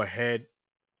to go ahead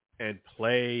and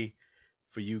play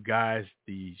for you guys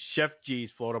the Chef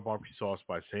G's Florida Barbecue Sauce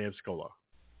by Sam Scola.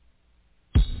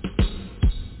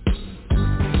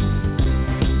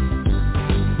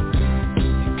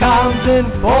 Comes in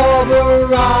for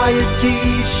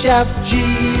variety, Chef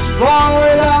G's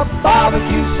Florida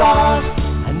Barbecue Sauce,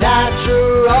 a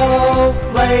natural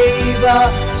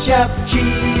flavor. Chef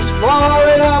G's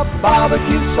Florida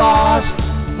Barbecue Sauce,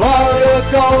 Florida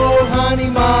Gold Honey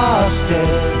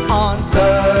Mustard on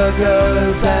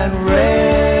burgers and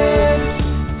ribs,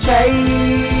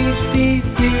 tasty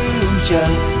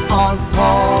fusion on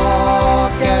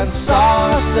pork and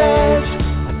sausage,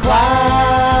 a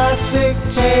classic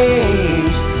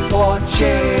taste for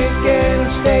chicken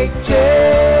steak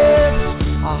tips,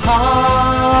 a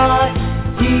hot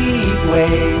heat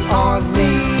wave on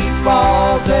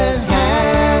meatballs and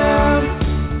ham.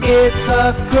 It's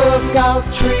a cookout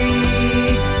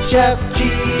treat. Chef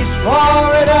G's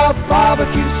Florida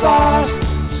Barbecue Sauce,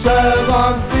 serve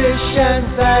on fish and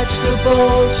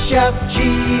vegetables. Chef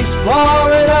G's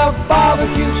Florida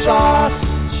Barbecue Sauce,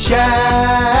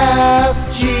 Chef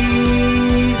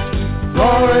G's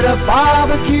Florida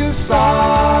Barbecue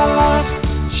Sauce,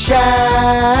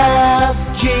 Chef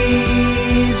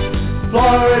G's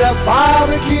Florida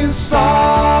Barbecue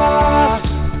Sauce.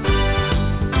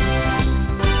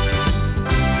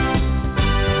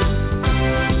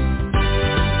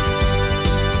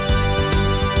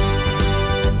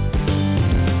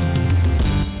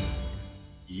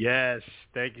 Yes,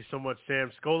 thank you so much,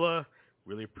 Sam Scola.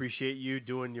 Really appreciate you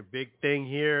doing your big thing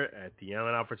here at the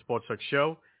Allen Alfred Sports Talk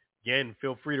Show. Again,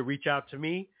 feel free to reach out to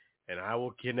me, and I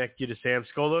will connect you to Sam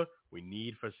Scola. We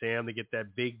need for Sam to get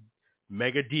that big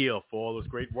mega deal for all his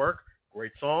great work,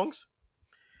 great songs.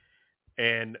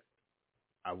 And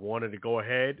I wanted to go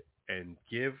ahead and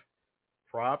give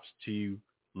props to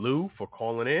Lou for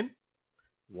calling in.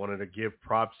 Wanted to give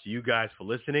props to you guys for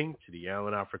listening to the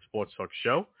Alan Alfred Sports Talk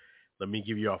Show. Let me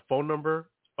give you our phone number,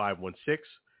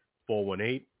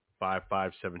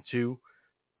 516-418-5572,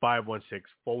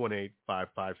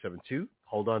 516-418-5572.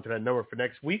 Hold on to that number for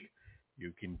next week.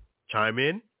 You can chime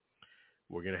in.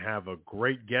 We're going to have a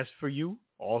great guest for you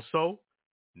also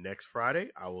next Friday.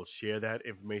 I will share that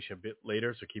information a bit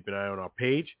later, so keep an eye on our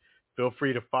page. Feel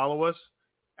free to follow us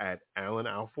at Alan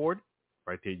Alford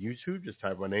right there at YouTube. Just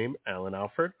type my name, Alan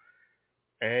Alford.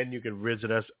 And you can visit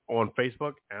us on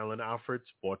Facebook, Alan Alfred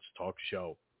Sports Talk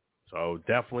Show. So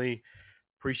definitely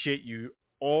appreciate you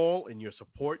all and your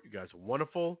support. You guys are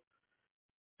wonderful.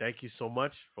 Thank you so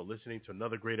much for listening to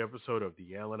another great episode of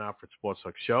the Alan Alfred Sports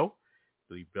Talk Show.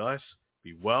 Be blessed.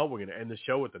 Be well. We're going to end the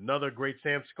show with another great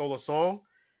Sam Scola song.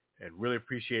 And really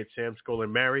appreciate Sam Scola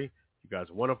and Mary. You guys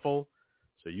are wonderful.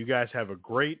 So you guys have a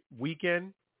great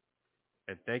weekend.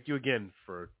 And thank you again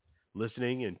for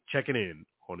listening and checking in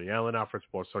on the Alan Alfred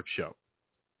Sports Talk Show.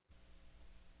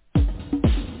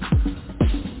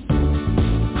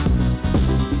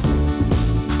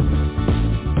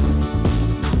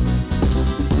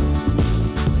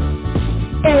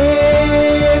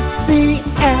 It's the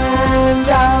end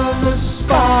of the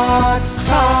Sports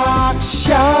Talk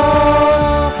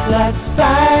Show. Let's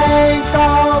thank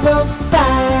all the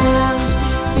fans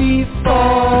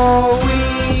before we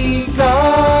go.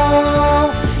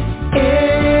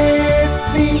 It's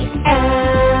the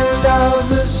end of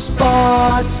the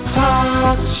Sports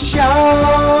Talk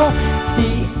Show.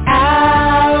 The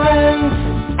Alan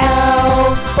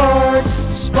Alford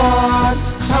Sports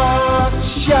Talk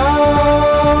Show.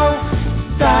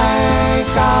 Thank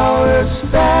our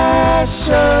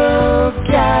special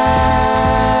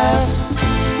guest.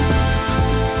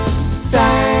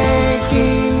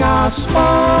 Thanking our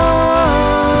sponsor.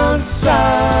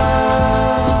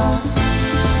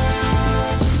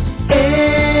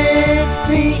 It's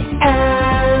the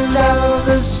end of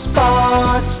the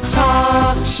Sports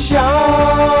Talk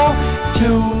Show.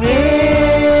 Tune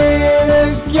in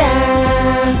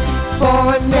again for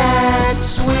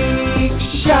next week's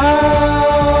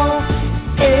show.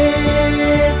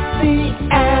 It's the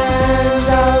end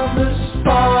of the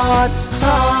Sports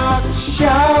Talk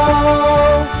Show.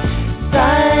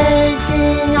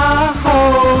 Thanking our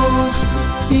host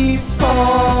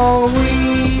before we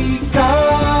go.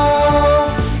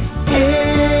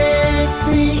 It's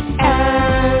the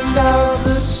end of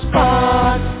the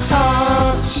Sports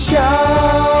Talk Show.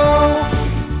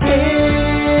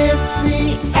 It's the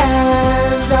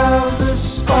end of the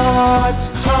Sports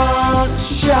Talk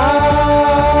Show.